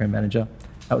 "I'm the program manager.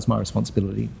 That was my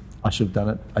responsibility. I should have done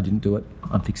it. I didn't do it.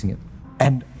 I'm fixing it."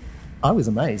 And I was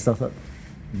amazed. I thought,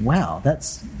 wow,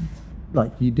 that's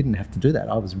like, you didn't have to do that.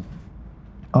 I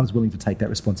was willing to take that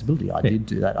responsibility. I did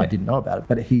do that. I didn't know about it.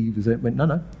 But he went,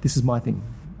 no, this is my thing.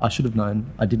 I should have known.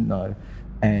 I didn't know.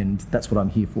 And that's what I'm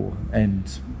here for.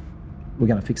 And we're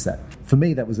going to fix that. For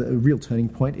me, that was a real turning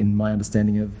point in my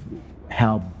understanding of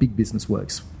how big business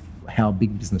works, how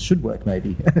big business should work,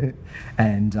 maybe,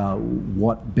 and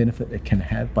what benefit it can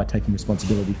have by taking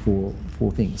responsibility for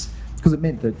things. Because it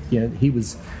meant that he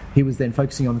was then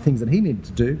focusing on the things that he needed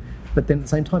to do, but then at the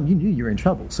same time you knew you were in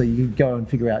trouble, so you could go and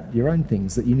figure out your own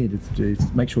things that you needed to do to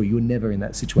make sure you were never in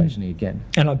that situation again.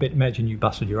 And I imagine you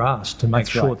busted your ass to make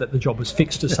sure that the job was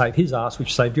fixed to save his ass,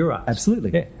 which saved your ass. Absolutely.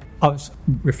 Yeah. I was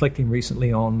reflecting recently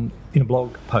in a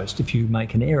blog post, if you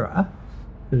make an error,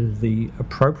 the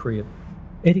appropriate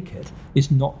etiquette is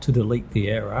not to delete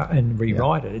the error and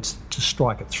rewrite it. It's to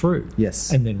strike it through,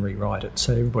 and then rewrite it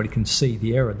so everybody can see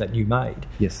the error that you made,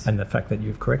 and the fact that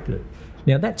you've corrected it.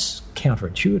 Now that's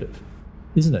counterintuitive,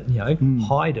 isn't it?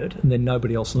 Hide it, and then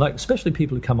nobody else will know. Especially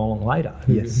people who come along later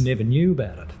who never knew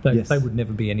about it. They would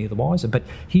never be any the wiser. But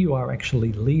here you are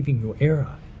actually leaving your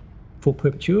error for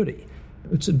perpetuity.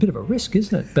 It's a bit of a risk,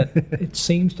 isn't it? But it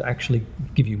seems to actually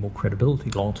give you more credibility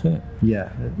long term.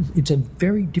 Yeah. It's a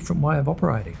very different way of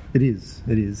operating. It is.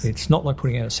 It's not like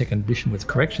putting out a second edition with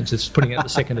corrections. It's putting out the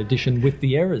second edition with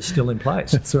the errors still in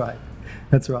place. That's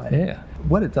right. Yeah.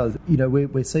 What it does,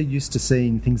 we're so used to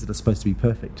seeing things that are supposed to be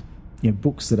perfect.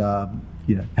 Books that are,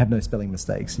 have no spelling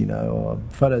mistakes, or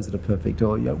photos that are perfect,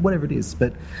 or whatever it is.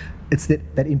 But it's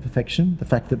that imperfection, the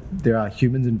fact that there are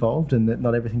humans involved and that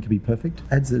not everything can be perfect,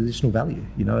 adds additional value.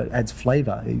 It adds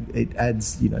flavour. It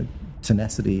adds,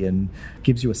 tenacity, and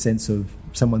gives you a sense of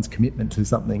someone's commitment to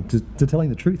something, to telling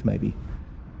the truth, maybe.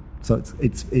 So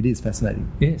it is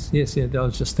fascinating. Yes. I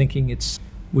was just thinking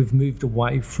we've moved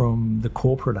away from the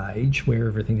corporate age where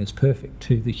everything is perfect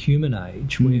to the human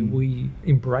age where we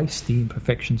embrace the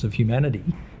imperfections of humanity,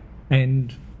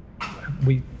 and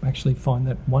we actually find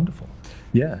that wonderful.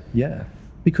 Yeah.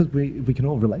 Because we can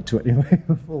all relate to it.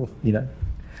 We've all,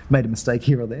 made a mistake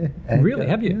here or there. And, really,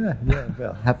 have you? Yeah.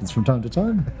 Well, it happens from time to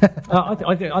time.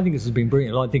 I think this has been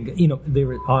brilliant. I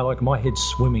think my head's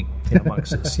swimming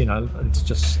amongst this. It's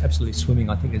just absolutely swimming.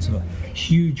 I think there's a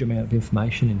huge amount of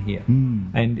information in here,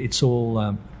 and it's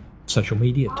all social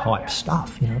media type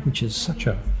stuff. Which is such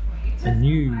a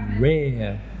new,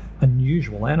 rare,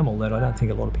 unusual animal that I don't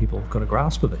think a lot of people have got a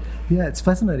grasp of it. Yeah, it's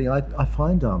fascinating. I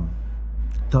find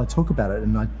that I talk about it,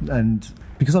 and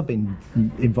because I've been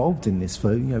involved in this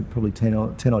for probably 10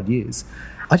 odd years,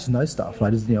 I just know stuff.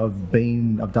 I've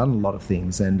done a lot of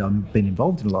things, and I've been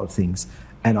involved in a lot of things,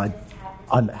 and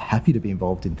I'm happy to be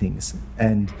involved in things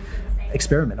and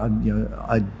experiment.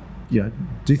 I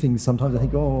do things. Sometimes I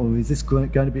think, is this going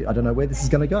to be? I don't know where this is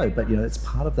going to go, but it's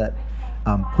part of that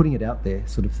putting it out there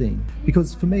sort of thing.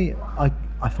 Because for me,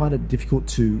 I find it difficult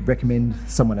to recommend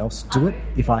someone else do it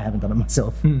if I haven't done it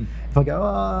myself. If I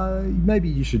go, maybe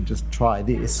you should just try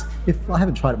this. If I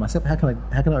haven't tried it myself, how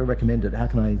can I recommend it? How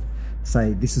can I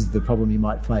say this is the problem you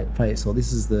might face, or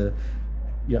this is the,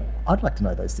 I'd like to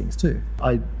know those things too.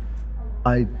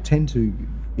 I tend to,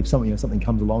 if something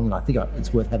comes along and I think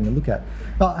it's worth having a look at.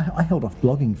 I held off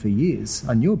blogging for years.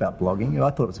 I knew about blogging.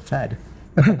 I thought it was a fad.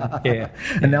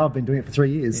 And now I've been doing it for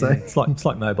 3 years. Yeah, so it's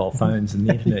like mobile phones and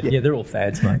the internet. Yeah, they're all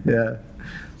fads, mate. Yeah.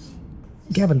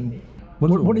 Gavin,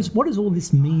 what does all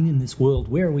this mean in this world?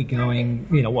 Where are we going?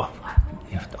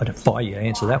 I defy you to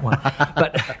answer that one.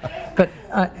 but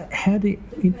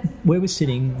where we're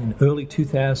sitting in early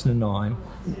 2009,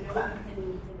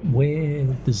 where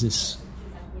does this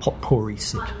potpourri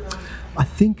sit? I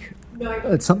think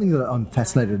it's something that I'm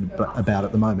fascinated about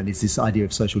at the moment is this idea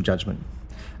of social judgment.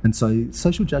 And so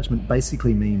social judgment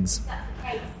basically means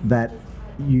that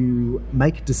you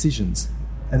make decisions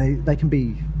and they can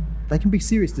be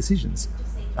serious decisions.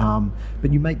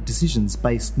 But you make decisions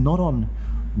based not on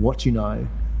what you know,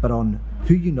 but on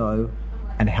who you know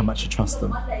and how much you trust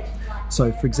them.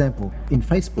 So, for example, in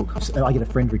Facebook, I get a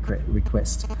friend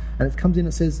request, and it comes in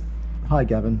and says, "Hi,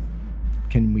 Gavin,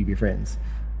 can we be friends?"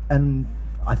 And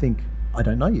I think, I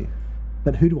don't know you,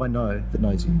 but who do I know that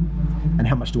knows you, and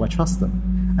how much do I trust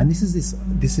them? And it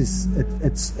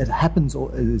happens.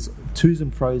 There's twos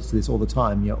and fros to this all the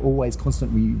time. You're always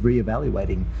constantly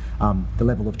reevaluating the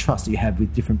level of trust that you have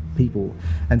with different people.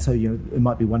 And so, it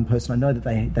might be one person I know that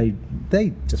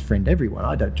they just friend everyone.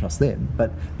 I don't trust them,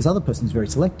 but this other person is very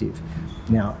selective.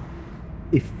 Now,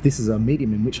 if this is a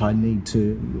medium in which I need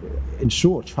to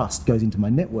ensure trust goes into my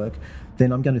network,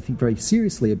 then I'm going to think very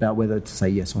seriously about whether to say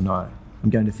yes or no. I'm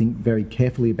going to think very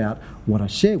carefully about what I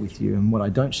share with you and what I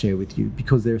don't share with you,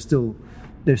 because there's still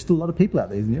a lot of people out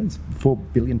there. There's 4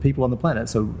 billion people on the planet.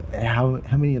 So how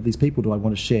many of these people do I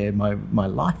want to share my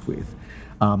life with?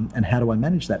 And how do I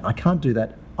manage that? I can't do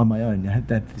that on my own. I have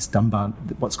this Dunbar,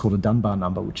 what's called a Dunbar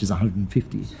number, which is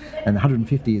 150. And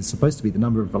 150 is supposed to be the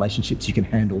number of relationships you can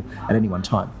handle at any one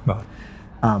time. Right.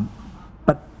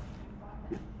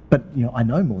 But I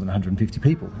know more than 150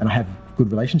 people, and I have good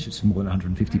relationships with more than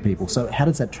 150 people. So how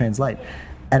does that translate?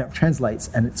 And it translates,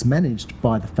 and it's managed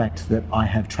by the fact that I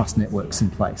have trust networks in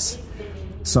place.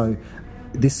 So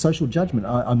this social judgment,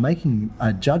 I'm making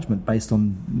a judgment based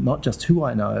on not just who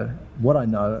I know, what I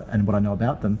know, and what I know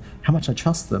about them, how much I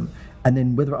trust them, and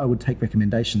then whether I would take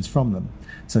recommendations from them.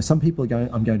 So some people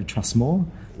I'm going to trust more.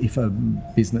 If a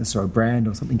business or a brand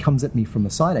or something comes at me from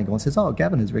a side angle and says, "Oh,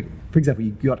 Gavin has," for example,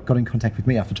 you got in contact with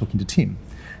me after talking to Tim.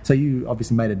 So you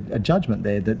obviously made a judgment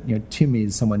there that Tim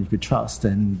is someone you could trust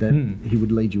and that he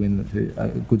would lead you into a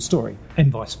good story.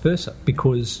 And vice versa,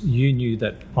 because you knew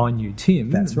that I knew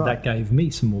Tim. That's right. That gave me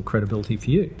some more credibility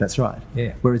for you. That's right.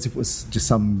 Yeah. Whereas if it was just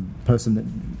some person that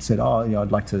said, "Oh,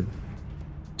 I'd like to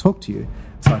talk to you,"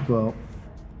 it's like, well,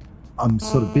 I'm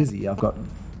sort of busy. I've got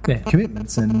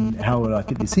commitments, and how would I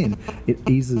fit this in? It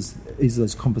eases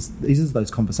those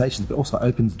conversations, but also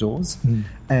opens doors.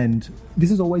 And this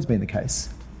has always been the case,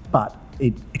 but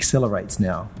it accelerates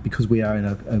now because we are in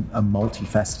a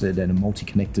multifaceted and a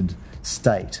multi-connected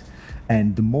state.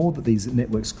 And the more that these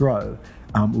networks grow,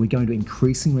 we're going to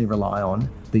increasingly rely on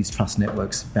these trust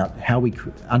networks about how we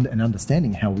and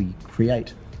understanding how we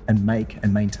create and make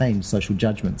and maintain social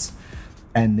judgments,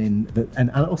 and then and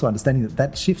also understanding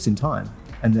that shifts in time.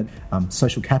 And that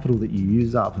social capital that you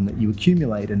use up and that you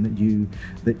accumulate and that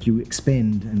you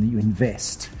expend and that you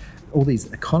invest, all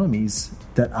these economies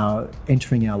that are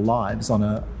entering our lives on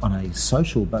a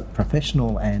social but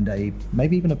professional and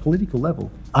maybe even a political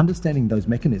level. Understanding those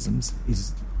mechanisms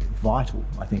is vital,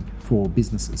 I think, for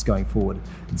businesses going forward.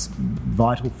 It's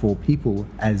vital for people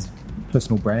as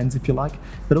personal brands, if you like,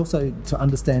 but also to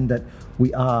understand that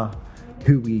we are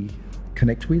who we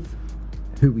connect with,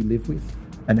 who we live with,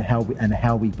 and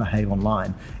how we behave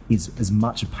online is as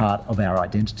much a part of our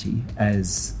identity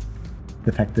as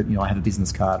the fact that I have a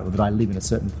business card, or that I live in a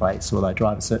certain place, or that I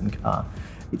drive a certain car.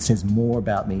 It says more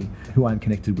about me, who I'm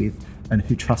connected with, and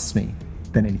who trusts me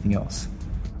than anything else.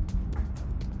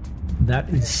 That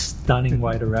is a stunning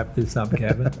way to wrap this up,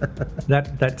 Gavin.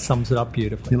 That sums it up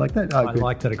beautifully. You like that? I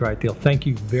like that a great deal. Thank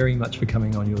you very much for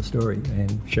coming on your story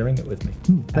and sharing it with me.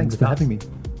 Thanks for having me.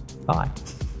 Bye.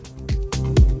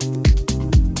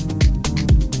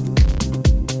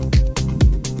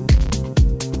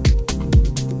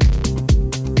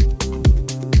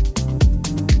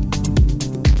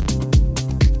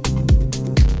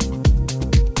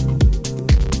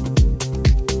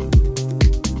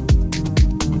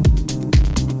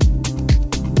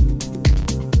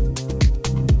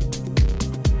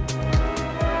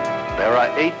 There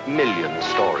are 8 million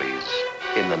stories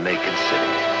in the naked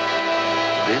city.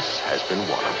 This has been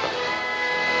one of them.